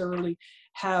necessarily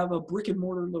have a brick and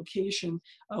mortar location,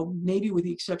 maybe with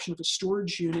the exception of a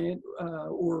storage unit,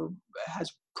 or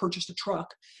has purchased a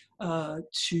truck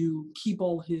to keep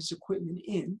all his equipment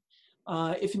in.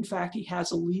 If in fact he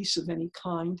has a lease of any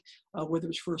kind, whether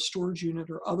it's for a storage unit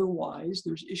or otherwise,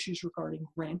 there's issues regarding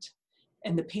rent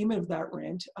and the payment of that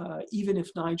rent. Even if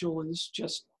Nigel is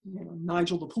just,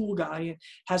 Nigel the pool guy and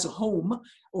has a home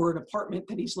or an apartment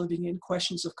that he's living in,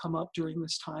 questions have come up during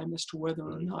this time as to whether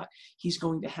or not he's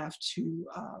going to have to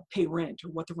pay rent,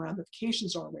 or what the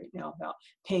ramifications are right now about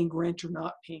paying rent or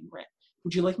not paying rent.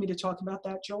 Would you like me to talk about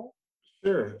that, Joel?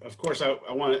 Sure, of course. I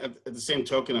want to, at the same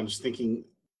token, I'm just thinking,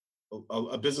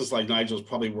 a business like Nigel's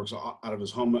probably works out of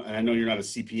his home. And I know you're not a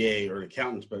CPA or an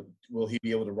accountant, but will he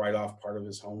be able to write off part of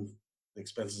his home, the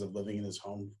expenses of living in his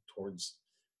home, towards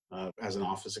as an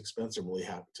office expense? Or will he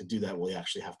have to do that? Will he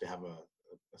actually have to have a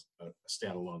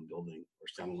standalone building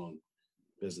or standalone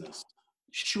business?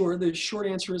 Sure. The short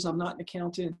answer is I'm not an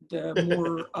accountant. The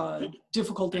more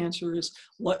difficult answer is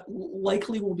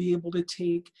likely we'll be able to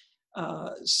take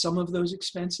some of those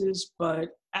expenses, but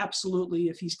absolutely,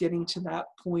 if he's getting to that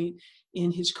point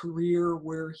in his career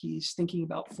where he's thinking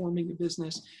about forming a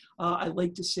business, I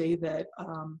like to say that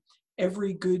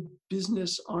every good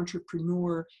business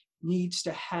entrepreneur needs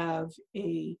to have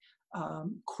a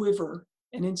quiver,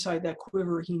 and inside that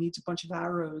quiver he needs a bunch of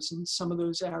arrows, and some of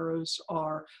those arrows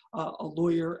are a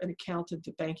lawyer, an accountant,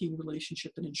 a banking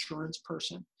relationship, an insurance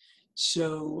person.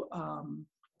 So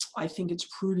I think it's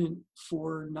prudent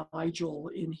for Nigel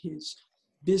in his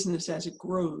business as it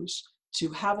grows to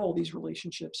have all these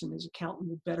relationships, and his accountant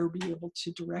will better be able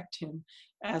to direct him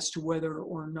as to whether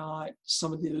or not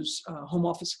some of those home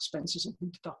office expenses will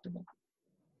be deductible.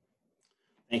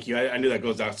 Thank you. I knew that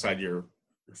goes outside your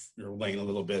lane a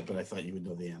little bit, but I thought you would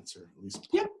know the answer, at least.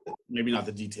 Yeah. Maybe not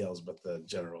the details, but the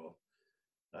general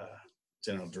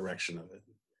direction of it.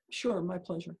 Sure, my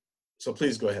pleasure. So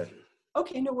please go ahead.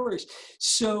 Okay, no worries.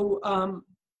 So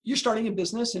you're starting a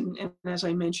business, and as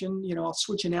I mentioned, I'll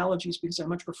switch analogies because I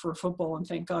much prefer football, and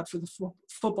thank God for the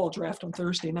football draft on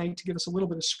Thursday night to give us a little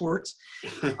bit of sports.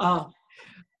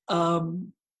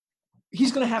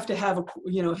 He's going to have,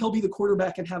 he'll be the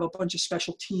quarterback and have a bunch of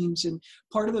special teams, and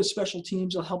part of those special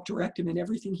teams will help direct him in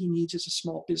everything he needs as a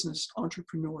small business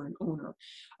entrepreneur and owner.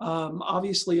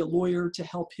 Obviously, a lawyer to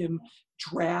help him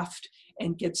draft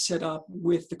and get set up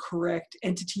with the correct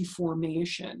entity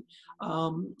formation.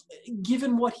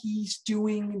 Given what he's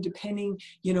doing, and depending,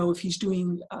 if he's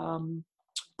doing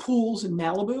pools in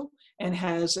Malibu and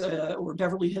has, or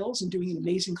Beverly Hills, and doing an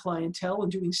amazing clientele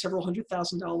and doing several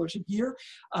 $100,000 a year,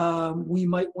 we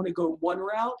might want to go one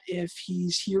route. If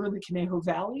he's here in the Conejo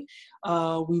Valley,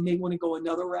 we may want to go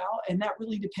another route. And that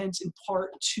really depends in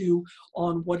part too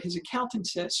on what his accountant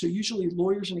says. So usually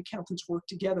lawyers and accountants work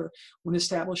together when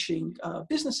establishing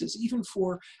businesses, even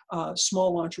for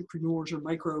small entrepreneurs or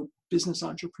micro business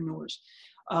entrepreneurs.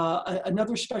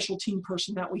 Another special team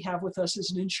person that we have with us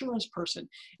is an insurance person.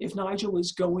 If Nigel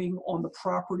is going on the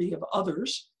property of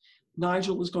others,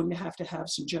 Nigel is going to have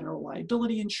some general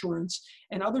liability insurance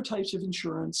and other types of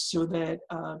insurance, so that,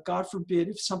 God forbid,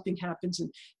 if something happens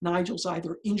and Nigel's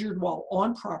either injured while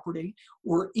on property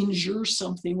or injures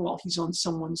something while he's on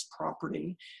someone's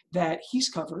property, that he's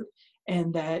covered,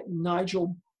 and that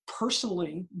Nigel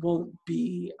personally won't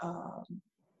be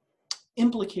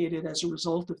implicated as a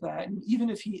result of that. And even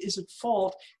if he is at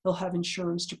fault, he'll have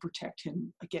insurance to protect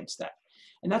him against that.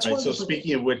 And that's right. So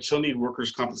speaking of which, he'll need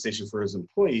workers' compensation for his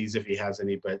employees if he has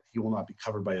any, but he will not be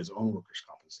covered by his own workers'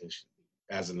 compensation.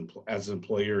 As an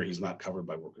employer, he's not covered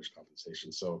by workers'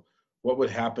 compensation. So what would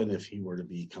happen if he were to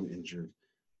become injured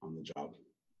on the job?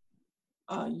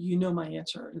 You know my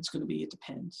answer. It's going to be, it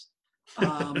depends.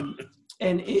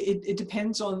 And it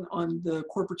depends on the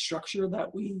corporate structure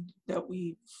that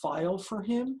we file for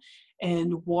him.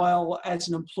 And while as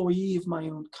an employee of my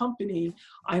own company,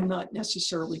 I'm not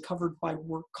necessarily covered by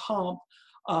work comp,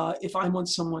 if I'm on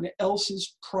someone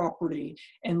else's property,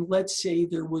 and let's say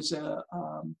there was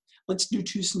let's do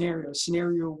two scenarios.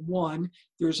 Scenario one,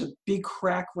 there's a big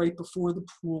crack right before the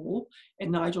pool,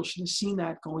 and Nigel should have seen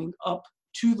that going up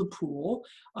to the pool.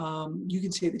 You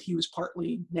can say that he was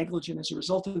partly negligent as a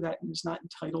result of that and is not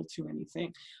entitled to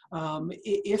anything.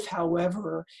 If,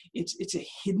 however, it's a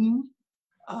hidden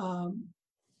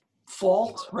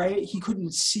fault, right? He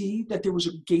couldn't see that there was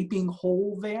a gaping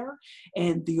hole there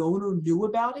and the owner knew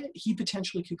about it, he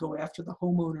potentially could go after the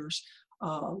homeowners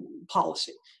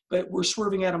policy. But we're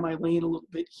swerving out of my lane a little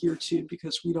bit here too,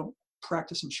 because we don't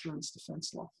practice insurance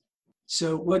defense law.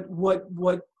 So what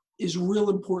is real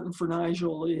important for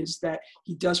Nigel is that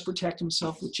he does protect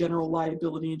himself with general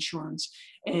liability insurance.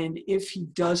 And if he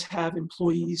does have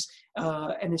employees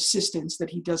and assistants, that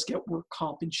he does get work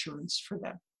comp insurance for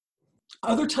them.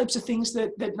 Other types of things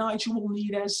that Nigel will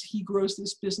need as he grows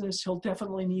this business, he'll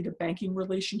definitely need a banking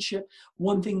relationship.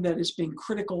 One thing that has been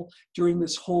critical during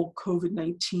this whole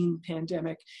COVID-19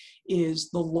 pandemic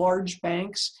is the large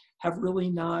banks have really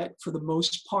not, for the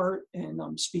most part, and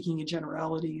I'm speaking in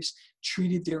generalities,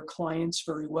 treated their clients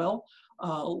very well.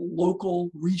 Local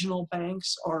regional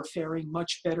banks are faring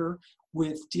much better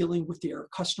with dealing with their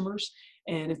customers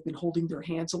and have been holding their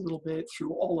hands a little bit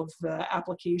through all of the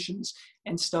applications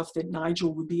and stuff that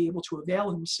Nigel would be able to avail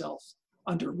himself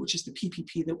under, which is the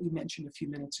PPP that we mentioned a few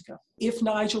minutes ago. If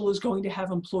Nigel is going to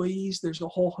have employees, there's a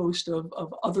whole host of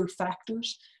other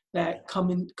factors that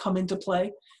come into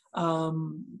play.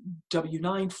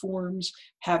 W-9 forms,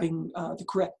 having the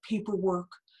correct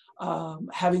paperwork,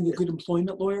 having a good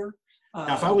employment lawyer.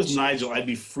 Now, if I was Nigel, I'd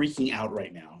be freaking out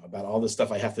right now about all the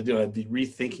stuff I have to do. I'd be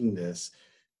rethinking this.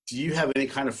 Do you have any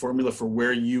kind of formula for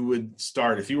where you would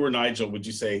start? If you were Nigel, would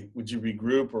you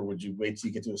regroup, or would you wait till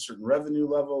you get to a certain revenue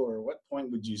level? Or what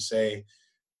point would you say,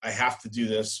 I have to do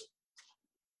this?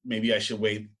 Maybe I should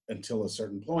wait until a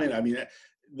certain point. I mean,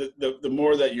 the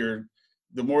more that you're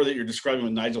describing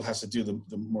what Nigel has to do,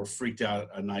 the more freaked out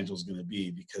Nigel's going to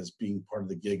be, because being part of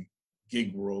the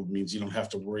gig world means you don't have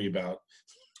to worry about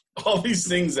all these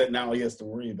things that now he has to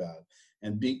worry about.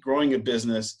 And growing a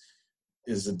business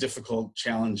is a difficult,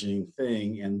 challenging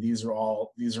thing. And these are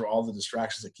all the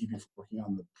distractions that keep you from working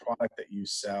on the product that you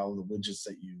sell, the widgets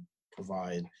that you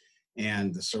provide,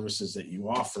 and the services that you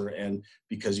offer. And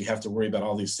because you have to worry about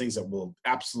all these things that will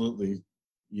absolutely,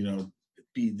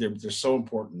 they're so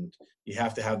important. You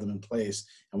have to have them in place.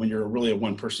 And when you're really a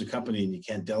one-person company and you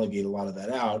can't delegate a lot of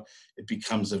that out, it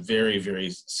becomes a very,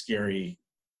 very scary,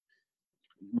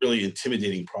 really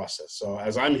intimidating process. So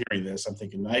as I'm hearing this, I'm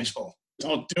thinking, Nigel,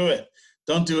 don't do it.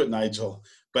 Don't do it, Nigel.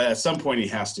 But at some point he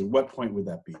has to. What point would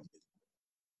that be?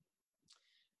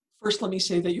 First, let me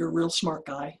say that you're a real smart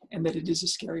guy and that it is a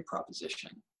scary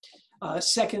proposition.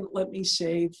 Second, let me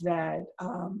say that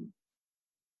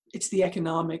it's the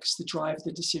economics that drive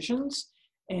the decisions.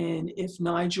 And if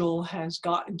Nigel has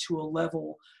gotten to a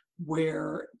level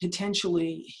where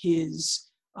potentially his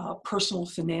personal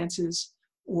finances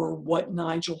or what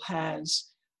Nigel has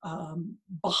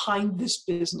behind this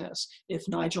business, if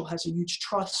Nigel has a huge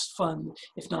trust fund,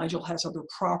 if Nigel has other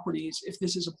properties, if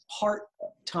this is a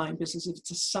part-time business, if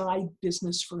it's a side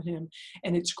business for him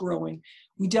and it's growing,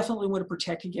 we definitely want to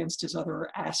protect against his other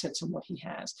assets and what he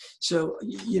has. So,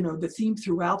 the theme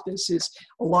throughout this is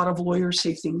a lot of lawyers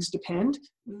say things depend.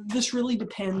 This really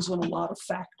depends on a lot of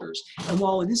factors. And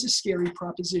while it is a scary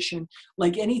proposition,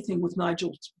 like anything with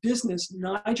Nigel's business,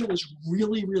 Nigel is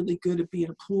really, really good at being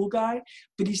a pool guy,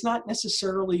 but he's not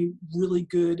necessarily really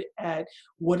good at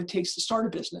what it takes to start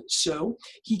a business. So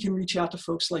he can reach out to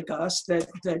folks like us that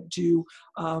do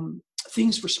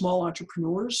things for small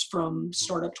entrepreneurs from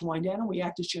startup to wind down, and we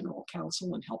act as general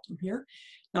counsel and help them here.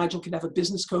 Nigel can have a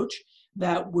business coach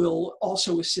that will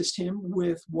also assist him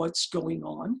with what's going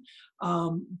on.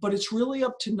 But it's really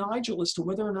up to Nigel as to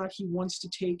whether or not he wants to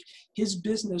take his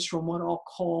business from what I'll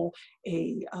call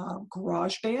a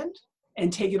garage band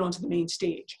and take it onto the main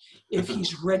stage. If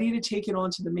he's ready to take it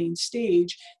onto the main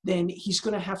stage, then he's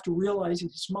going to have to realize in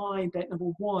his mind that,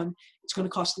 number one, it's going to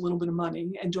cost a little bit of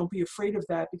money, and don't be afraid of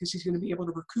that, because he's going to be able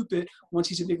to recoup it once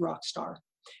he's a big rock star.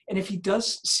 And if he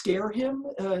does scare him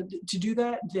to do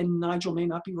that, then Nigel may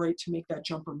not be right to make that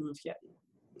jump or move yet.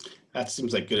 That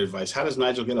seems like good advice. How does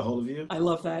Nigel get a hold of you? I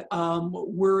love that.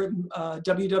 We're at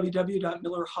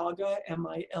www.millerhaga,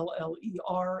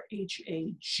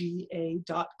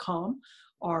 millerhaga.com.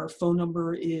 Our phone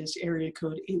number is area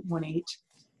code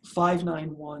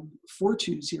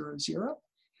 818-591-4200.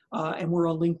 And we're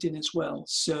on LinkedIn as well.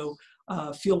 So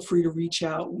feel free to reach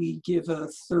out. We give a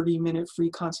 30-minute free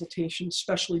consultation,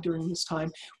 especially during this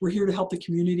time. We're here to help the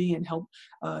community and help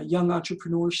young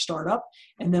entrepreneurs start up.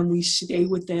 And then we stay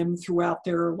with them throughout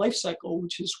their life cycle,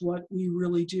 which is what we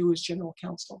really do as general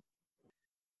counsel.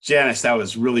 Janice, that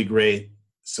was really great.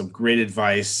 Some great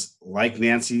advice. Like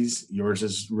Nancy's, yours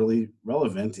is really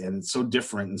relevant, and it's so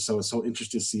different. And so it's so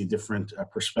interesting to see a different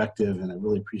perspective. And I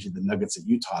really appreciate the nuggets that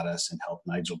you taught us and helped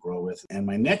Nigel grow with. And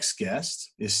my next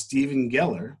guest is Stephen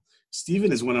Geller.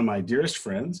 Stephen is one of my dearest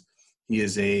friends. He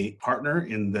is a partner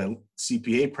in the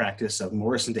CPA practice of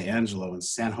Morrison DeAngelo in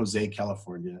San Jose,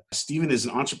 California. Stephen is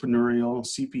an entrepreneurial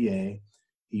CPA.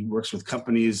 He works with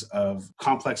companies of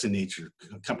complex in nature,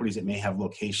 companies that may have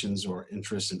locations or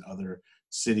interests in other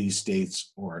cities,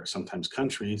 states, or sometimes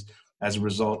countries. As a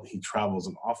result, he travels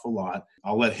an awful lot.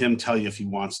 I'll let him tell you if he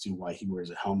wants to why he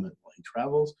wears a helmet while he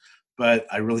travels. But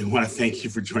I really want to thank you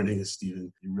for joining us,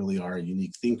 Stephen. You really are a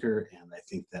unique thinker, and I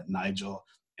think that Nigel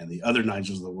and the other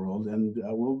Nigels of the world and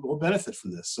will benefit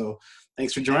from this. So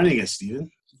thanks for joining us,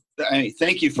 Stephen.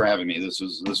 Thank you for having me. This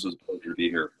was a pleasure to be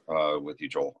here with you,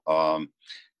 Joel.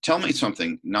 Tell me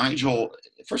something, Nigel.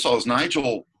 First of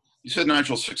all, you said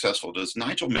Nigel's successful. Does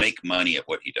Nigel make money at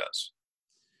what he does?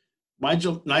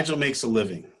 Nigel makes a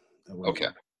living. Okay.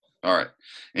 All right.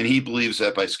 And he believes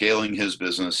that by scaling his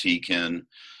business, he can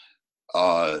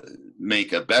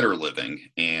make a better living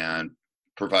and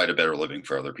provide a better living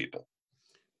for other people.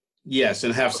 Yes,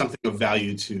 and have something of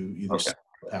value to either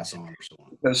pass on or so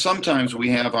on. Because sometimes we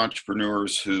have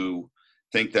entrepreneurs who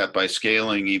think that by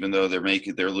scaling, even though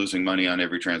they're losing money on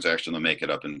every transaction, they'll make it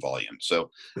up in volume.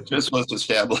 So just let's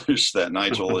establish that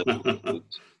Nigel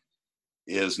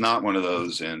is not one of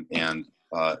those and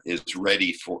is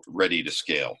ready to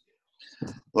scale.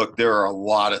 Look, there are a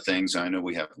lot of things. I know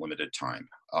we have limited time.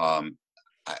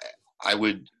 I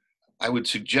would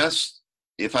suggest,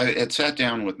 if I had sat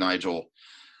down with Nigel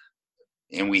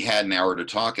and we had an hour to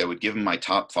talk, I would give him my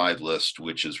top 5 list,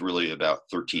 which is really about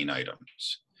 13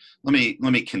 items. Let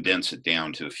me condense it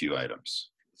down to a few items.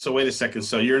 So wait a second.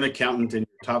 So you're an accountant and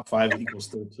your top 5 equals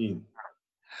 13.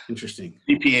 Interesting.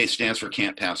 CPA stands for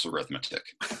can't pass arithmetic.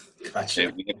 Gotcha.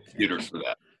 Okay, we have computers for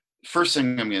that. First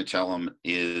thing I'm going to tell them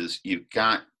is you've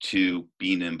got to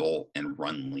be nimble and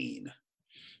run lean.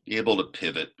 Be able to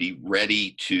pivot. Be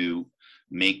ready to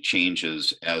make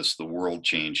changes as the world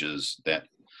changes. That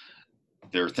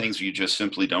there are things you just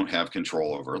simply don't have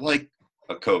control over, like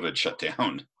a COVID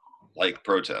shutdown, like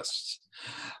protests.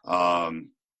 And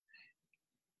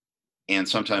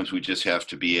sometimes we just have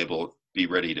to be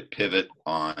ready to pivot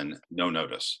on no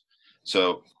notice.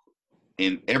 So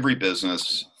in every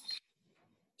business,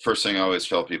 first thing I always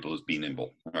tell people is be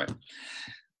nimble. All right.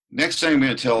 Next thing I'm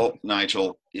going to tell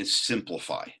Nigel is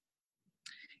simplify.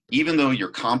 Even though you're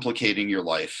complicating your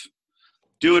life,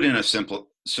 do it in a simple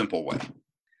way.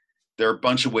 There are a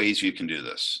bunch of ways you can do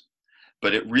this,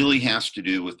 but it really has to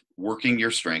do with working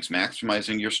your strengths,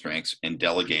 maximizing your strengths, and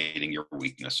delegating your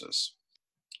weaknesses.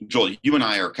 Joel, you and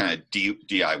I are kind of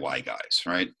DIY guys,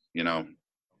 right? You know,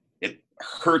 it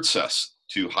hurts us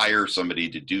to hire somebody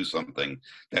to do something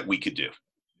that we could do.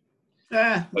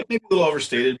 Maybe a little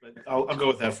overstated, but I'll go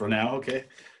with that for now. Okay.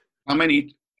 How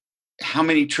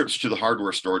many trips to the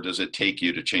hardware store does it take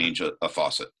you to change a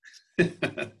faucet?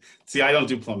 See, I don't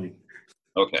do plumbing.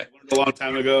 Okay. I learned a long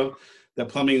time ago that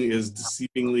plumbing is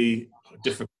deceivingly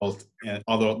difficult, and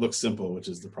although it looks simple, which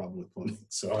is the problem with plumbing.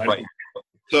 Right.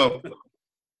 So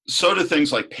do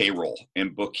things like payroll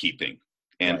and bookkeeping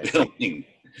and billing.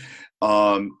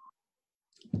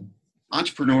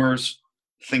 Entrepreneurs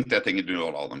think that they can do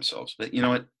it all themselves, but you know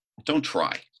what? Don't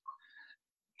try.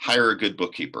 Hire a good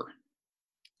bookkeeper.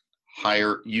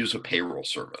 Use a payroll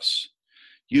service.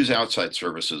 Use outside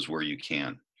services where you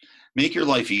can. Make your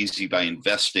life easy by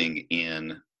investing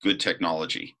in good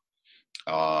technology,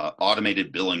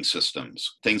 automated billing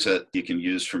systems, things that you can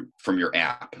use from your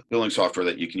app, billing software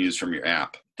that you can use from your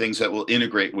app, things that will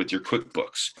integrate with your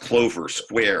QuickBooks, Clover,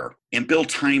 Square, and bill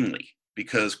timely,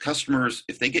 because customers,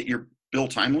 if they get your bill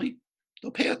timely,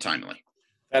 they'll pay it timely.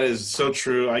 That is so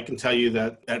true. I can tell you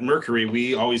that at Mercury,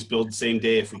 we always billed the same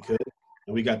day if we could,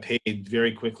 and we got paid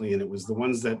very quickly, and it was the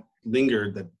ones that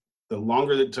lingered that the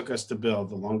longer it took us to bill,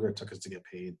 the longer it took us to get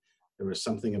paid. There was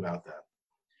something about that.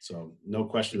 So no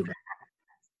question about it.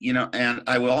 You know, and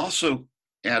I will also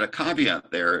add a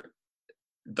caveat there.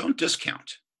 Don't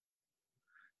discount.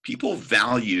 People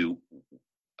value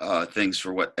things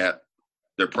for at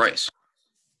their price.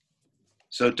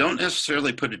 So don't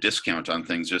necessarily put a discount on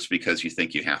things just because you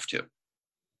think you have to.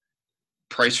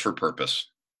 Price for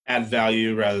purpose. Add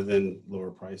value rather than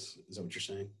lower price. Is that what you're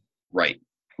saying? Right.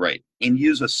 And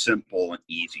use a simple and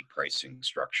easy pricing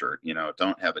structure. You know,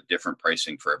 don't have a different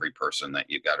pricing for every person that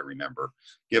you've got to remember.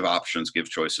 Give options, give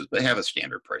choices, but have a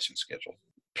standard pricing schedule.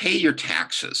 Pay your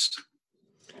taxes.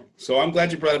 So I'm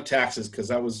glad you brought up taxes, because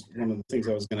that was one of the things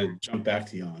I was going to jump back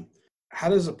to you on. How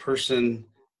does a person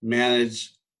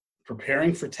manage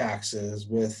preparing for taxes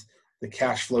with the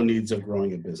cash flow needs of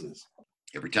growing a business?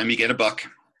 Every time you get a buck,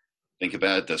 think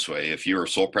about it this way. If you're a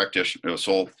sole practitioner,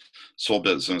 sole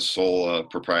business, sole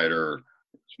proprietor,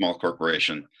 small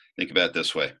corporation, think about it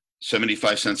this way.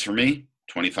 75 cents for me,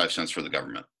 25 cents for the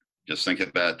government. Just think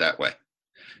about it that way.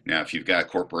 Now, if you've got a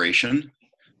corporation,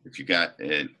 If you got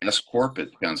an S Corp,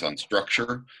 it depends on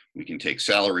structure. We can take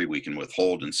salary, we can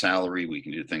withhold in salary, we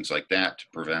can do things like that to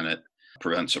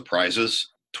prevent surprises.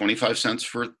 25 cents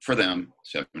for them,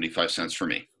 75 cents for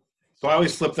me. So I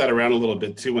always flip that around a little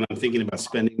bit too when I'm thinking about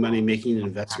spending money, making an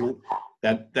investment.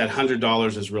 That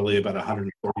 $100 is really about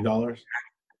 $140.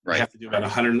 Right. I have to do about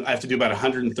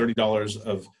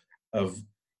 $130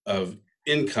 of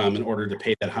income in order to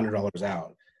pay that $100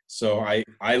 out. So I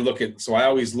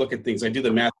always look at things. I do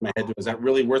the math in my head. Is that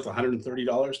really worth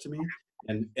 $130 to me?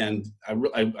 And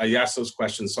I ask those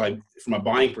questions. So from a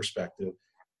buying perspective,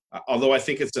 although I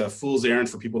think it's a fool's errand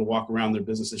for people to walk around their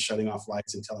businesses shutting off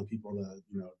lights and telling people to,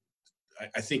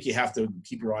 I think you have to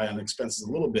keep your eye on expenses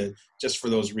a little bit just for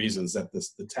those reasons that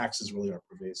the taxes really are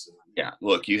pervasive. Yeah,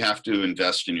 look, you have to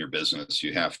invest in your business.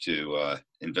 You have to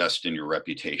invest in your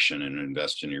reputation and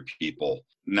invest in your people.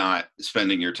 Not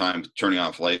spending your time turning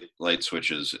off light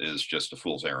switches is just a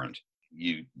fool's errand.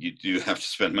 You do have to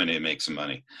spend money to make some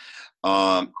money.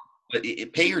 But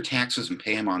pay your taxes and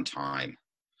pay them on time.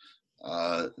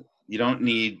 You don't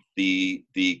need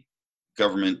the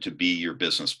government to be your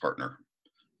business partner.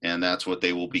 And that's what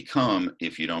they will become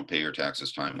if you don't pay your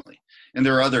taxes timely. And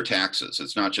there are other taxes.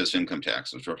 It's not just income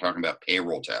taxes. We're talking about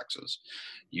payroll taxes.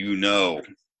 You know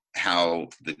how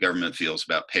the government feels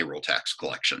about payroll tax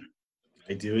collection.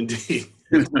 I do indeed.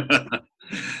 It's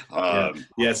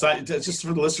just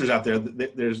for the listeners out there.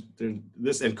 There's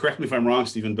this, and correct me if I'm wrong,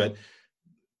 Stephen, but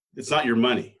it's not your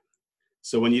money.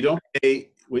 So when you don't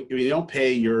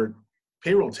pay your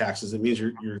payroll taxes, it means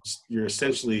you're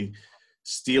essentially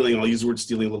stealing. I'll use the word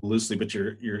stealing a little loosely, but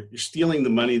you're stealing the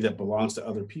money that belongs to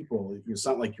other people. It's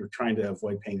not like you're trying to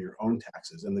avoid paying your own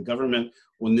taxes, and the government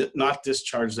will not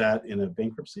discharge that in a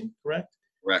bankruptcy. Correct.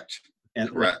 Correct.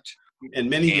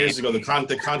 And many years ago, the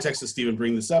context of Stephen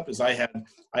bringing this up is I had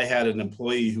an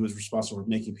employee who was responsible for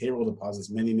making payroll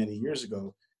deposits many years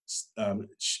ago.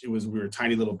 We were a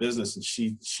tiny little business, and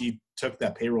she took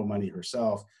that payroll money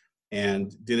herself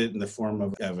and did it in the form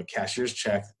of a cashier's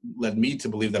check, led me to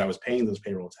believe that I was paying those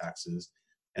payroll taxes.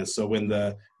 And so when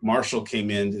the marshal came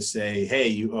in to say, hey,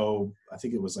 you owe, I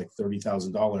think it was like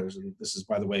 $30,000. And this is,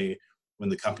 by the way, when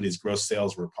the company's gross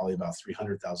sales were probably about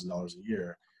 $300,000 a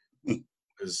year.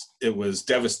 It was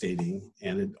devastating.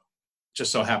 And it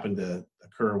just so happened to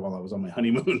occur while I was on my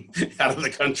honeymoon out of the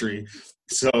country.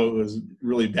 So it was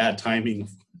really bad timing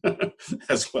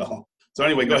as well. So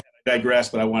anyway, go ahead. I digress,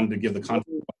 but I wanted to give the context.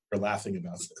 We're laughing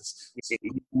about this.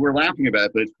 We're laughing about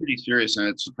it, but it's pretty serious, and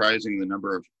it's surprising the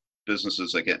number of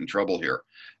businesses that get in trouble here.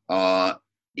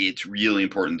 It's really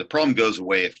important. The problem goes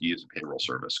away if you use a payroll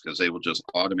service because they will just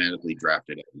automatically draft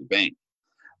it out of the bank.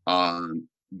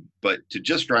 But to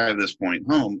just drive this point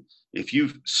home, if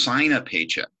you sign a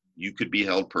paycheck, you could be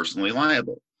held personally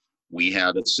liable. We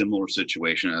had a similar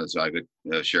situation, as I've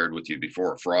shared with you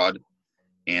before, fraud.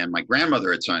 And my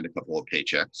grandmother had signed a couple of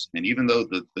paychecks. And even though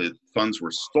the funds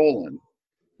were stolen,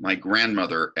 my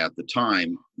grandmother at the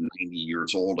time, 90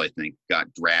 years old, I think,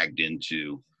 got dragged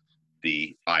into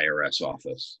the IRS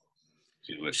office.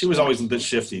 She was always a bit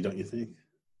shifty, don't you think?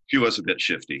 She was a bit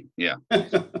shifty, yeah.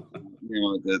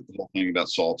 The whole thing about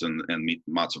salt and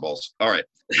matzo balls. All right,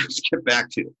 let's get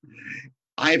back to it.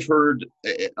 I've heard,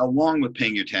 along with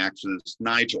paying your taxes,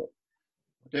 Nigel,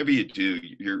 whatever you do,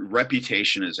 your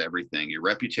reputation is everything. Your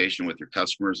reputation with your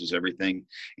customers is everything,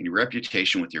 and your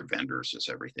reputation with your vendors is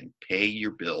everything. Pay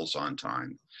your bills on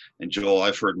time. And Joel,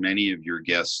 I've heard many of your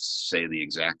guests say the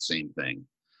exact same thing.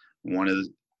 One of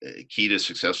the key to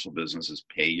successful business is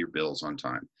pay your bills on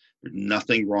time. There's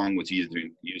nothing wrong with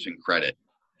using credit.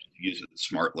 Use it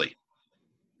smartly.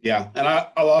 Yeah, and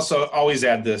I'll also always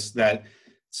add this, that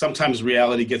sometimes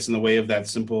reality gets in the way of that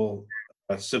simple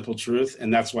truth,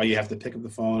 and that's why you have to pick up the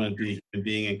phone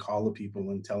and call the people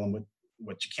and tell them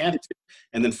what you can do,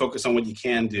 and then focus on what you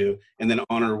can do, and then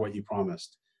honor what you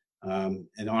promised.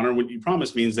 And honor what you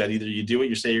promised means that either you do what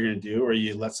you say you're going to do, or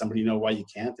you let somebody know why you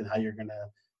can't and how you're going to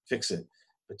fix it.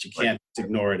 But you can't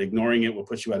ignore it. Ignoring it will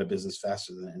put you out of business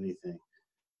faster than anything.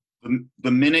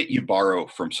 The minute you borrow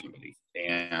from somebody,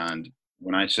 and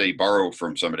when I say borrow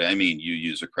from somebody, I mean you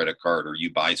use a credit card or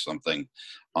you buy something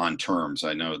on terms.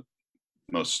 I know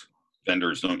most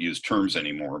vendors don't use terms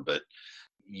anymore, but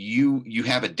you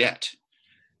have a debt.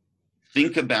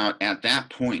 Think about, at that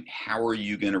point, how are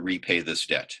you going to repay this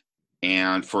debt?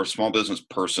 And for a small business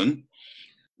person,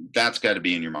 that's got to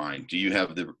be in your mind. Do you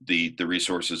have the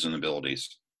resources and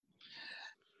abilities?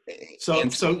 So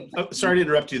sorry to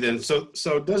interrupt you then.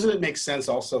 So doesn't it make sense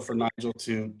also for Nigel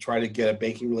to try to get a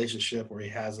banking relationship where he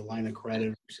has a line of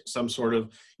credit, some sort of,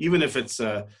 even if it's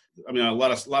a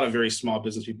lot of very small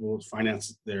business people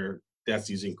finance their that's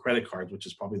using credit cards, which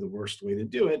is probably the worst way to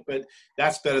do it, but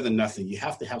that's better than nothing. You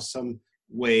have to have some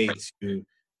way to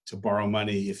borrow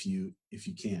money if you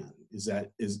can. Is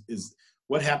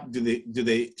what happened?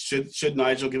 Should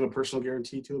Nigel give a personal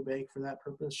guarantee to a bank for that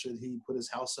purpose? Should he put his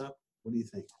house up? What do you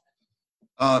think?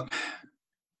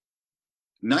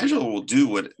 Nigel will do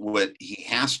what he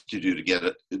has to do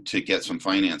to get some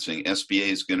financing. SBA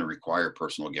is going to require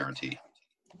personal guarantee.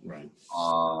 Right.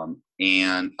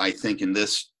 And I think in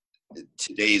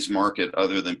today's market,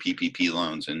 other than PPP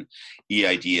loans and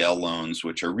EIDL loans,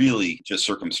 which are really just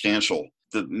circumstantial,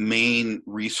 the main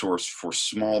resource for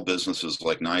small businesses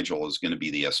like Nigel is going to be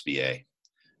the SBA,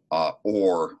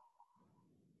 or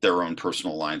their own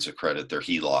personal lines of credit, their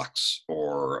HELOCs,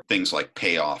 or things like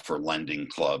Payoff or Lending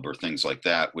Club or things like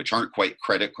that, which aren't quite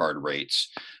credit card rates,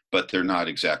 but they're not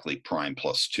exactly prime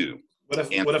plus 2. What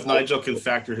if Nigel can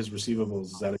factor his receivables?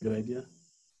 Is that a good idea?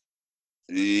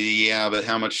 Yeah, but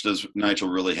how much does Nigel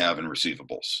really have in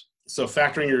receivables? So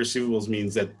factoring your receivables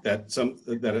means that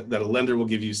a lender will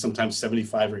give you sometimes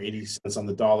 75 or 80 cents on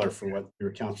the dollar for what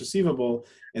your accounts receivable,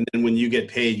 and then when you get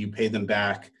paid, you pay them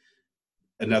back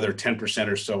another 10%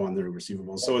 or so on their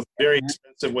receivables. So it's a very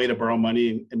expensive way to borrow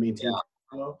money and maintain cash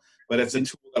flow, but it's a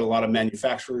tool that a lot of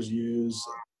manufacturers use,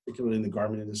 particularly in the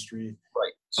garment industry.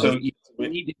 Right. So you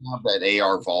need to have that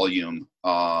AR volume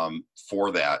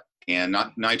for that, and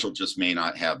Nigel just may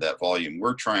not have that volume.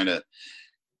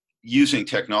 Using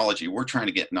technology, we're trying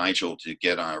to get Nigel to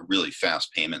get on a really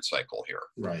fast payment cycle here.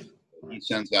 Right. He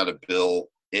sends out a bill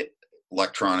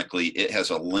electronically. It has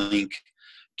a link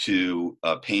to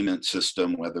a payment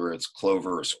system, whether it's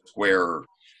Clover or Square,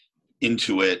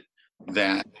 Intuit,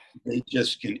 that they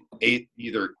just can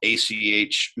either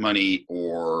ACH money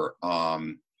or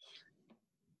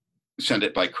send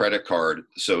it by credit card.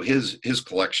 So his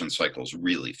collection cycle is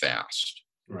really fast.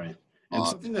 Right. And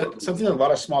something that a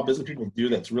lot of small business people do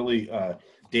that's really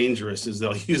dangerous is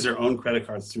they'll use their own credit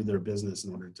cards through their business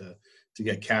in order to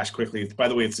get cash quickly. By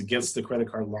the way, it's against the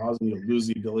credit card laws, and you'll lose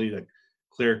the ability to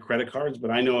clear credit cards. But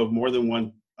I know of more than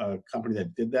one company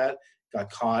that did that,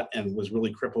 got caught, and was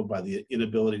really crippled by the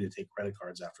inability to take credit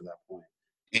cards after that point.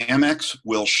 Amex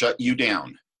will shut you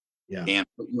down and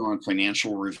put you on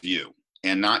financial review,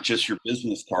 and not just your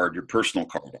business card, your personal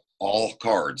card, all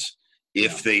cards.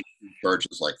 If they do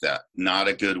charges like that, not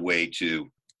a good way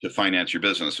to finance your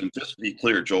business. And just to be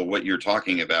clear, Joel, what you're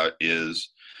talking about is,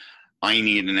 I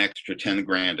need an extra 10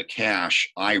 grand of cash.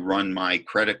 I run my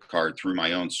credit card through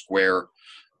my own Square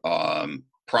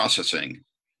processing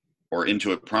or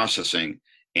Intuit processing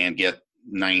and get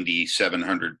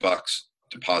 $9,700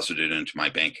 deposited into my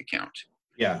bank account.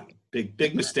 Yeah,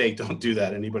 big mistake. Don't do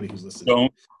that. Anybody who's listening.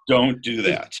 Don't do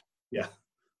that. Yeah.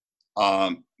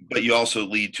 But you also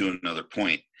lead to another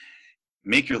point.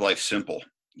 Make your life simple.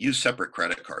 Use separate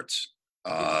credit cards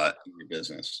in your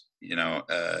business.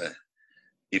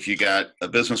 If you got a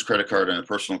business credit card and a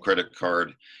personal credit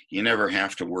card, you never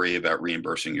have to worry about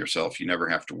reimbursing yourself. You never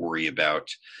have to worry about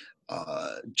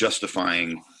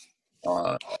justifying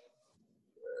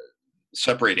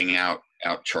separating out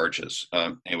charges.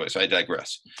 Anyways, I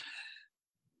digress.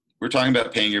 We're talking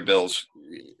about paying your bills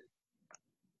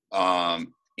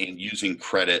and using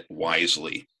credit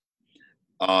wisely.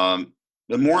 But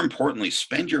more importantly,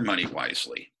 spend your money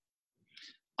wisely.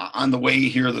 On the way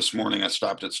here this morning, I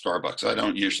stopped at Starbucks. I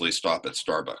don't usually stop at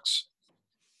Starbucks.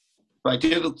 But I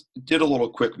did a little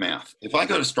quick math. If I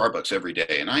go to Starbucks every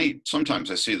day, and sometimes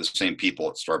I see the same people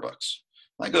at Starbucks.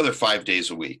 I go there 5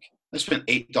 days a week. I spent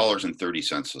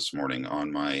 $8.30 this morning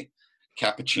on my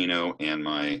cappuccino and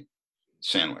my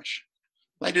sandwich.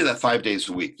 If I do that 5 days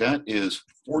a week, that is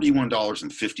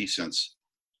 $41.50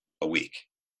 a week.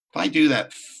 If I do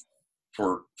that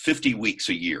for 50 weeks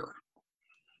a year,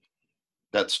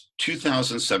 that's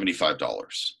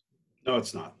 $2,075. No,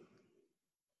 it's not.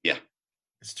 Yeah.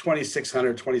 It's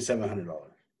 $2,600, $2,700.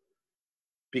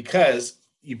 Because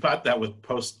you bought that with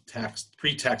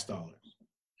pre-tax dollars.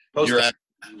 You're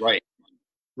right.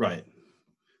 Right.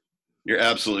 You're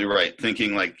absolutely right.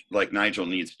 Thinking like Nigel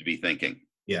needs to be thinking.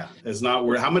 Yeah. It's not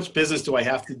worth. How much business do I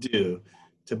have to do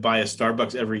to buy a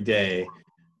Starbucks every day?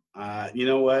 You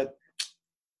know what?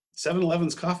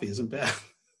 7-Eleven's coffee isn't bad.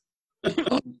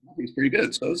 It's pretty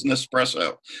good. So is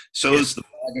Nespresso. So is the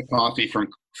bag of coffee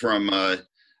from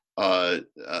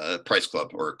Price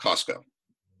Club or Costco.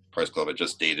 Price Club. I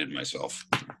just dated myself.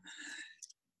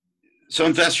 So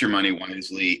invest your money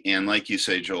wisely, and like you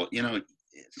say, Joel,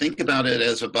 think about it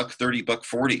as $1.30,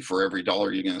 $1.40 for every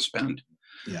dollar you're going to spend.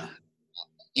 Yeah.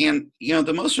 And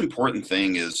the most important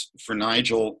thing is for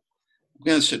Nigel, I'm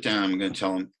going to sit down. I'm going to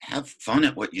tell him, have fun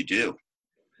at what you do.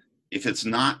 If it's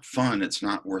not fun, it's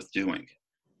not worth doing.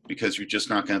 because you're just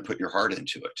not going to put your heart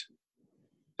into it.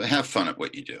 But have fun at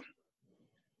what you do.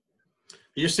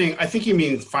 You're saying, I think you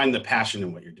mean find the passion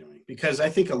in what you're doing, because I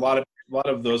think a lot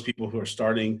of those people who are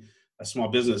starting a small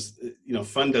business,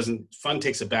 fun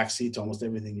takes a back seat to almost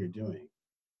everything you're doing,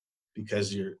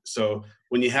 because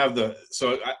when you have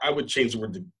I would change the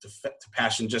word to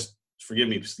passion. Just forgive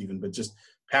me, Stephen, but just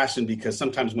passion, because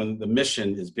sometimes when the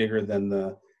mission is bigger than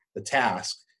the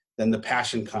task, then the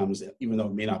passion comes, even though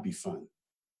it may not be fun.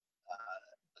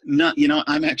 No,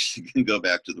 I'm actually going to go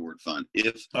back to the word fun.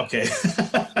 Okay.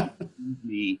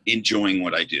 Me enjoying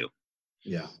what I do.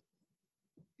 Yeah.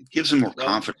 It gives them more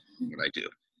confidence in what I do.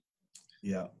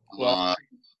 Yeah. Well,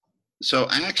 so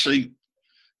I actually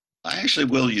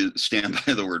will stand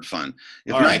by the word fun.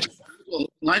 If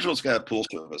Nigel's got a pool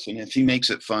service, and if he makes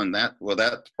it fun, that's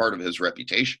part of his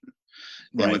reputation.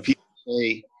 Right. And when people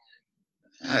say,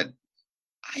 I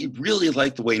really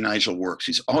like the way Nigel works.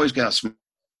 He's always got a smile.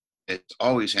 He's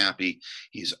always happy.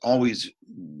 He's always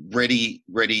ready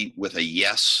with a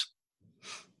yes.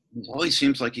 It always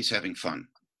seems like he's having fun.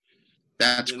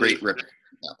 That's great reputation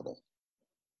capital.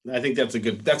 I think that's a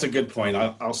good point.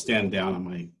 I'll stand down on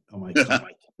my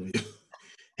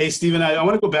Hey, Stephen, I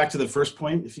want to go back to the first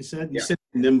point. If you said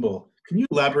nimble, can you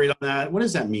elaborate on that? What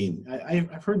does that mean?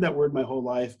 I've heard that word my whole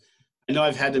life. I know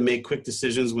I've had to make quick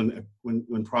decisions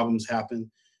when problems happen,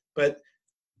 but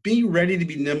being ready to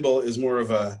be nimble is more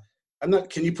of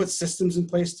can you put systems in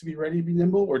place to be ready to be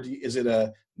nimble, or is it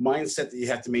a mindset that you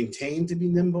have to maintain to be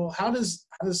nimble? How does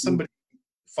somebody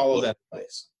follow that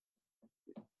advice?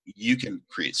 You can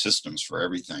create systems for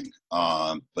everything,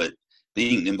 but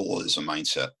being nimble is a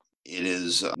mindset. It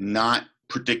is not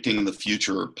predicting the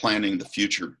future or planning the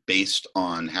future based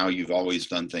on how you've always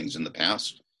done things in the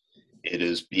past. It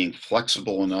is being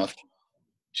flexible enough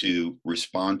to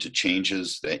respond to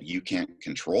changes that you can't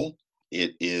control.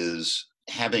 It is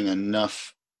having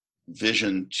enough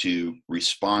vision to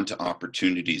respond to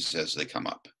opportunities as they come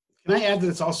up. Can I add that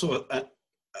it's also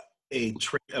a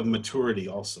trait of maturity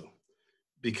also?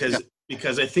 Because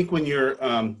I think when you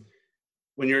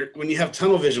have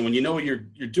tunnel vision, when you know you're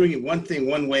doing it one thing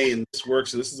one way and this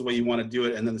works and this is the way you want to do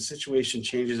it, and then the situation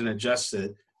changes and adjusts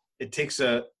it takes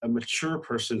a mature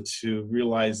person to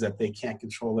realize that they can't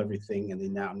control everything and they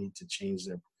now need to change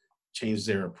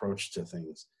their approach to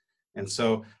things. And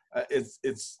so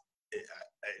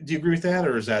do you agree with that,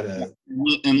 or is that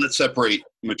And let's separate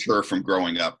mature from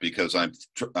growing up, because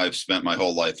I've spent my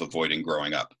whole life avoiding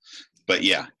growing up. But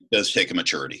yeah, it does take a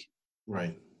maturity.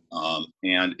 Right.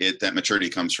 And that maturity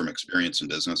comes from experience in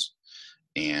business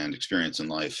and experience in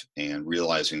life, and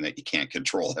realizing that you can't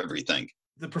control everything.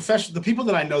 The people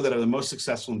that I know that are the most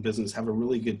successful in business have a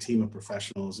really good team of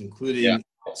professionals, including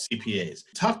CPAs.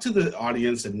 Talk to the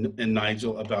audience and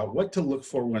Nigel about what to look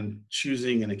for when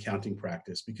choosing an accounting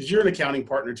practice, because you're an accounting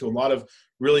partner to a lot of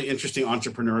really interesting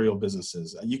entrepreneurial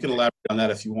businesses. You can elaborate on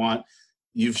that if you want.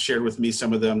 You've shared with me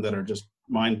some of them that are just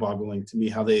mind-boggling to me,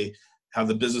 how the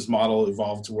business model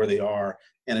evolved to where they are.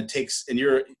 And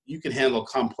you can handle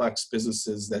complex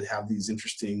businesses that have these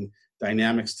interesting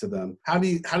dynamics to them. How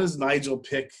does Nigel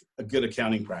pick a good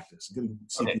accounting practice?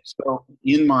 Okay, so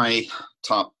in my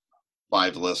top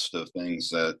 5 list of things,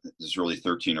 that is really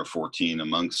 13 or 14.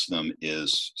 Amongst them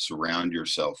is surround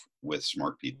yourself with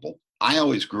smart people. I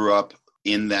always grew up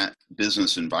in that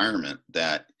business environment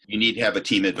that you need to have a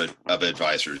team of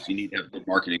advisors. You need to have a good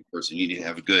marketing person. You need to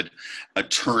have a good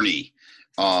attorney.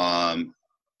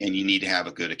 And you need to have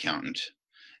a good accountant.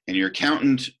 And your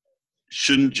accountant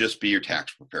shouldn't just be your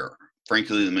tax preparer.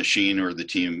 Frankly, the machine or the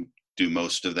team do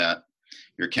most of that.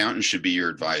 Your accountant should be your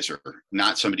advisor,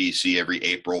 not somebody you see every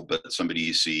April, but somebody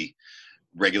you see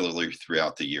regularly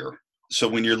throughout the year. So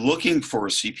when you're looking for a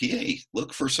CPA,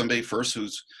 look for somebody first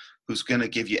who's going to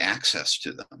give you access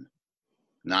to them,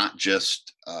 not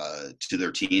just to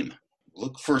their team.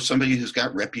 Look for somebody who's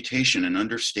got reputation and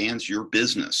understands your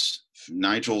business. If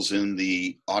Nigel's in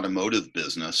the automotive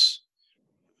business,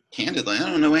 candidly, I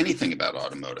don't know anything about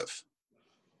automotive.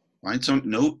 Right? So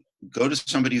go to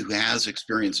somebody who has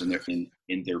experience in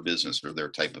their business or their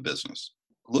type of business.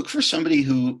 Look for somebody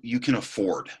who you can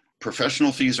afford.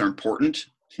 Professional fees are important,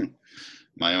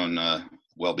 my own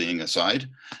well-being aside,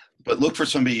 but look for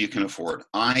somebody you can afford.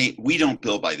 We don't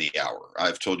bill by the hour.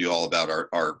 I've told you all about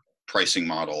our pricing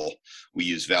model. We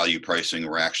use value pricing.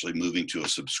 We're actually moving to a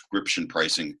subscription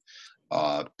pricing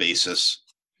basis.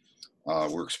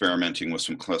 We're experimenting with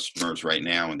some customers right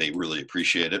now, and they really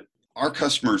appreciate it. Our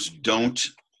customers don't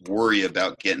worry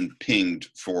about getting pinged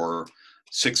for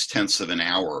 0.6 of an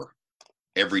hour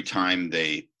every time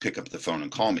they pick up the phone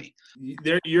and call me.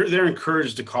 They're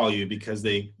encouraged to call you because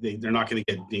they're not going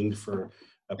to get dinged for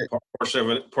a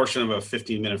portion of a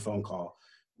 15-minute phone call.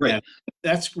 Right. And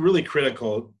that's really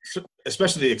critical,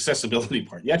 especially the accessibility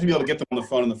part. You have to be able to get them on the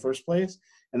phone in the first place,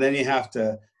 and then you have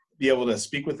to be able to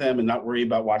speak with them and not worry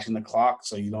about watching the clock,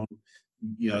 so you don't,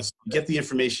 get the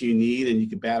information you need, and you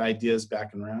can bat ideas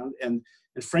back and around. And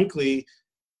frankly,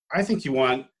 I think you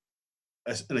want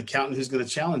an accountant who's going to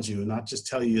challenge you and not just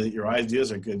tell you that your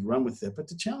ideas are good, run with it, but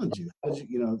to challenge you.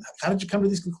 How did you come to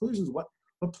these conclusions? What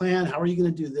plan? How are you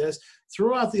going to do this?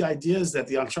 Throw out the ideas that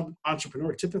the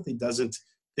entrepreneur typically doesn't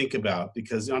think about,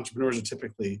 because the entrepreneurs are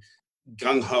typically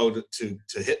gung-ho to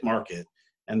hit market,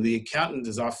 and the accountant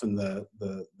is often the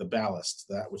ballast,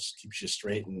 that which keeps you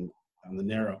straight and on the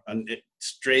narrow,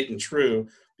 straight and true,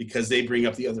 because they bring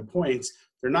up the other points.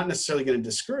 They're not necessarily going to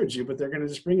discourage you, but they're going to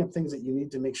just bring up things that you need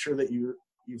to make sure that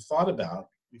you've thought about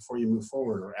before you move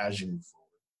forward, or as you move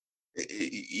forward.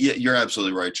 Yeah, you're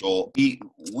absolutely right, Joel.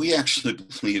 We actually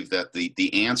believe that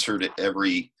the answer to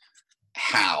every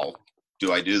how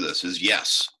do I do this is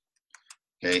yes.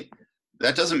 Okay.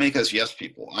 That doesn't make us yes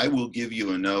people. I will give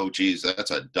you a no, geez, that's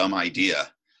a dumb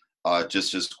idea,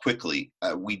 just as quickly.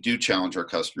 We do challenge our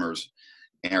customers,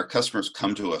 and our customers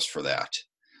come to us for that.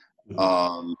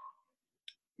 Mm-hmm.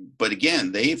 But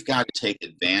again, they've got to take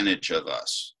advantage of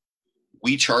us.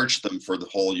 We charge them for the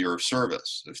whole year of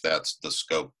service, if that's the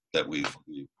scope that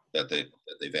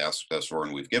they've asked us for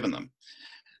and we've given them.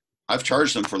 I've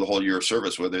charged them for the whole year of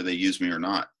service, whether they use me or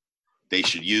not. They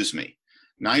should use me.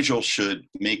 Nigel should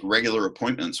make regular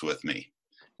appointments with me.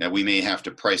 Now, we may have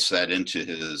to price that into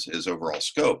his overall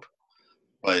scope,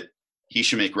 but he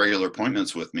should make regular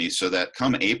appointments with me so that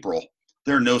come April,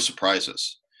 there are no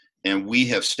surprises. And we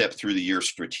have stepped through the year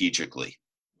strategically.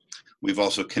 We've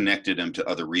also connected him to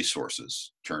other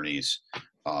resources, attorneys,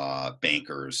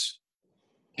 bankers,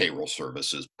 payroll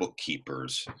services,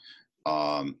 bookkeepers.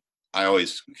 I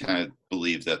always kind of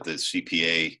believe that the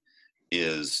CPA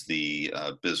is the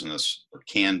business, or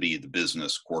can be the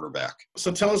business quarterback.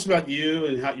 So tell us about you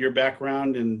and how your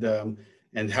background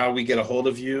and how we get a hold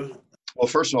of you. Well,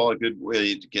 first of all, a good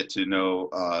way to get to know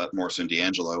Morrison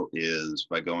D'Angelo is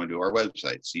by going to our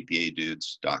website,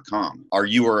 cpadudes.com. Our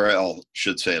URL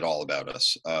should say it all about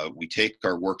us. We take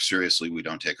our work seriously. We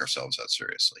don't take ourselves that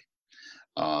seriously.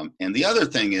 And the other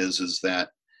thing is that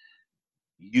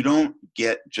you don't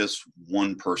get just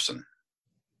one person.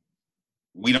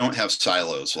 We don't have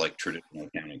silos like traditional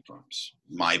accounting firms.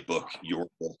 My book, your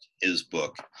book, his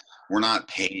book. We're not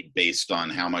paid based on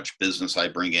how much business I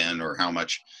bring in or how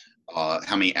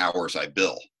many hours I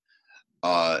bill.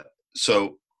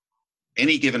 So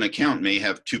any given account may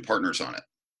have 2 partners on it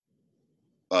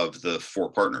of the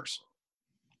 4 partners.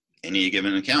 Any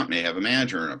given account may have a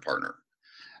manager and a partner.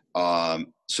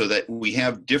 So that we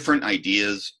have different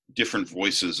ideas, different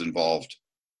voices involved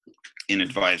in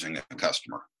advising a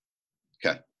customer.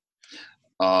 Okay.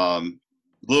 A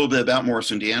little bit about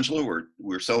Morrison D'Angelo.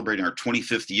 We're celebrating our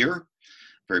 25th year.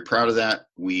 Very proud of that.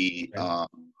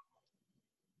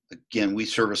 Again, we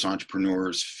service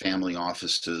entrepreneurs, family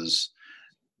offices.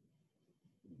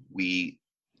 We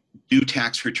do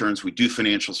tax returns, we do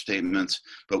financial statements,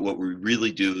 but what we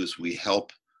really do is we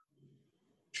help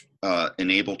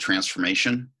enable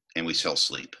transformation, and we sell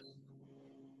sleep.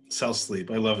 Sell sleep.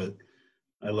 I love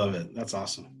it. That's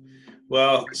awesome.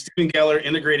 Well, Stephen Geller,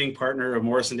 integrating partner of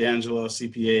Morrison D'Angelo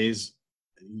CPAs.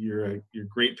 You're a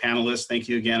great panelist. Thank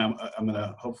you again. I'm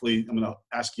gonna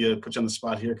ask you to put you on the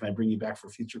spot here. Can I bring you back for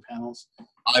future panels?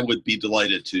 I would be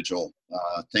delighted to, Joel.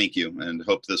 Thank you, and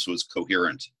hope this was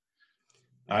coherent.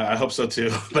 I hope so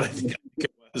too. But I think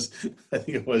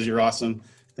it was. You're awesome.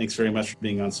 Thanks very much for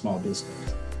being on Small Biz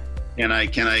Cast.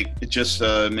 Can I just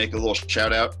make a little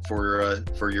shout out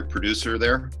for your producer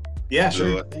there? Yeah,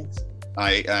 sure. Thanks.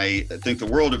 I think the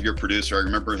world of your producer. I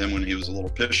remember him when he was a little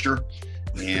pisher,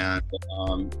 and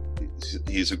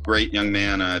he's a great young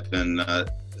man.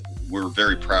 We're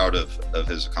very proud of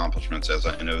his accomplishments, as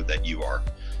I know that you are.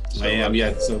 So, I am,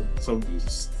 yeah. So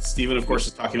Stephen, of course,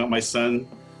 is talking about my son,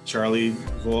 Charlie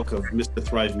Volk of Mr.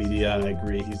 Thrive Media, and I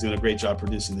agree. He's doing a great job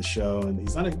producing the show, and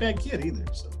he's not a bad kid either.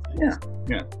 So yeah.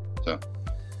 So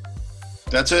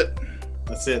that's it.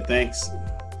 Thanks.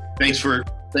 Thanks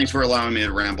for allowing me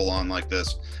to ramble on like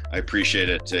this. I appreciate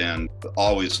it, and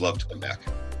always love to come back.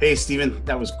 Hey, Stephen,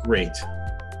 that was great.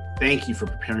 Thank you for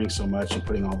preparing so much and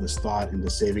putting all this thought into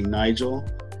saving Nigel.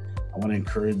 I want to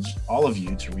encourage all of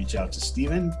you to reach out to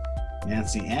Stephen,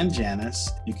 Nancy, and Janice.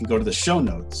 You can go to the show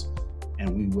notes,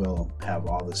 and we will have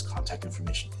all this contact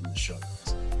information in the show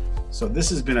notes. So this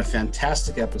has been a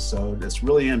fantastic episode. It's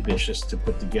really ambitious to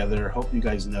put together. I hope you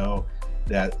guys know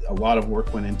that a lot of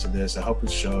work went into this. I hope it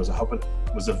shows. I hope it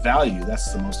was of value.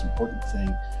 That's the most important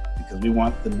thing, because we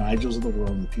want the Nigels of the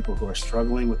world and the people who are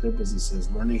struggling with their businesses,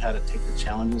 learning how to take the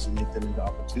challenges and make them into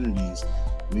opportunities.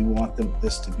 We want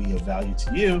this to be of value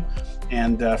to you.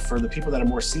 And for the people that are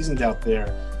more seasoned out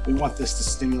there, we want this to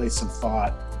stimulate some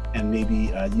thought, and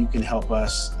maybe you can help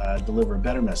us deliver a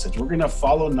better message. We're gonna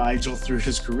follow Nigel through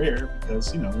his career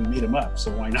because, we made him up, so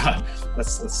why not?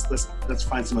 Let's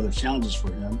find some other challenges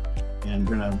for him, and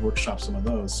we're gonna workshop some of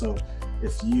those. So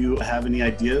if you have any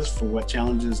ideas for what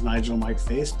challenges Nigel might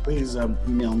face, please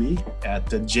email me at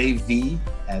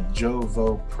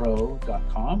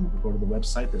jv@jovopro.com, or go to the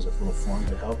website. There's a little form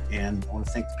to help. And I want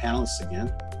to thank the panelists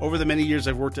again. Over the many years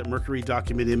I've worked at Mercury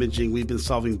Document Imaging, we've been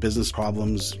solving business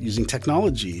problems using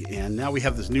technology, and now we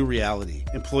have this new reality.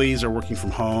 Employees are working from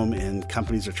home, and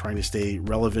companies are trying to stay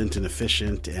relevant and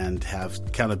efficient and have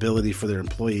accountability for their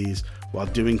employees while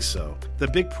doing so. The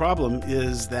big problem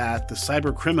is that the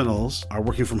cyber criminals are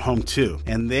working from home too,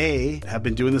 and they have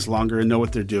been doing this longer and know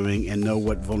what they're doing and know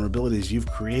what vulnerabilities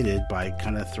you've created by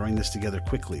kind of throwing this together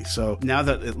quickly. So now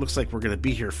that it looks like we're going to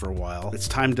be here for a while, it's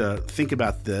time to think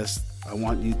about this. I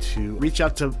want you to reach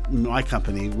out to my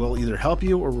company. We'll either help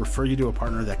you or refer you to a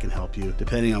partner that can help you,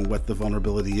 depending on what the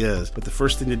vulnerability is. But the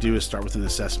first thing to do is start with an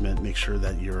assessment, make sure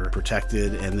that you're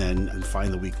protected, and then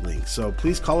find the weak link. So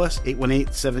please call us,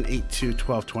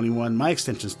 818-782-1221. My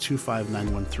extension is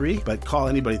 25913, but call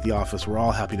anybody at the office. We're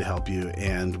all happy to help you,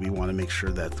 and we want to make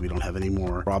sure that we don't have any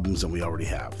more problems than we already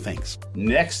have. Thanks.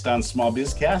 Next on Small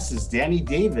BizCast is Danny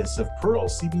Davis of Pearl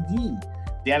CBD.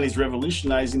 Danny's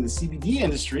revolutionizing the CBD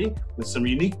industry with some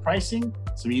unique pricing,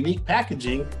 some unique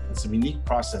packaging, and some unique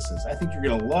processes. I think you're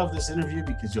going to love this interview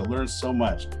because you'll learn so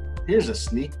much. Here's a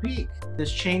sneak peek.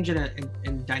 This change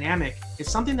in dynamic is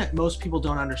something that most people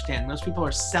don't understand. Most people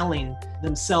are selling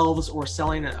themselves or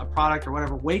selling a product or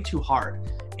whatever way too hard,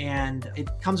 and it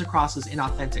comes across as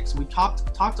inauthentic. So we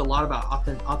talked a lot about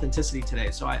authenticity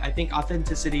today. So I think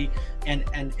authenticity and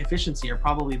efficiency are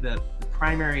probably the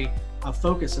primary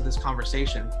focus of this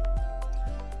conversation.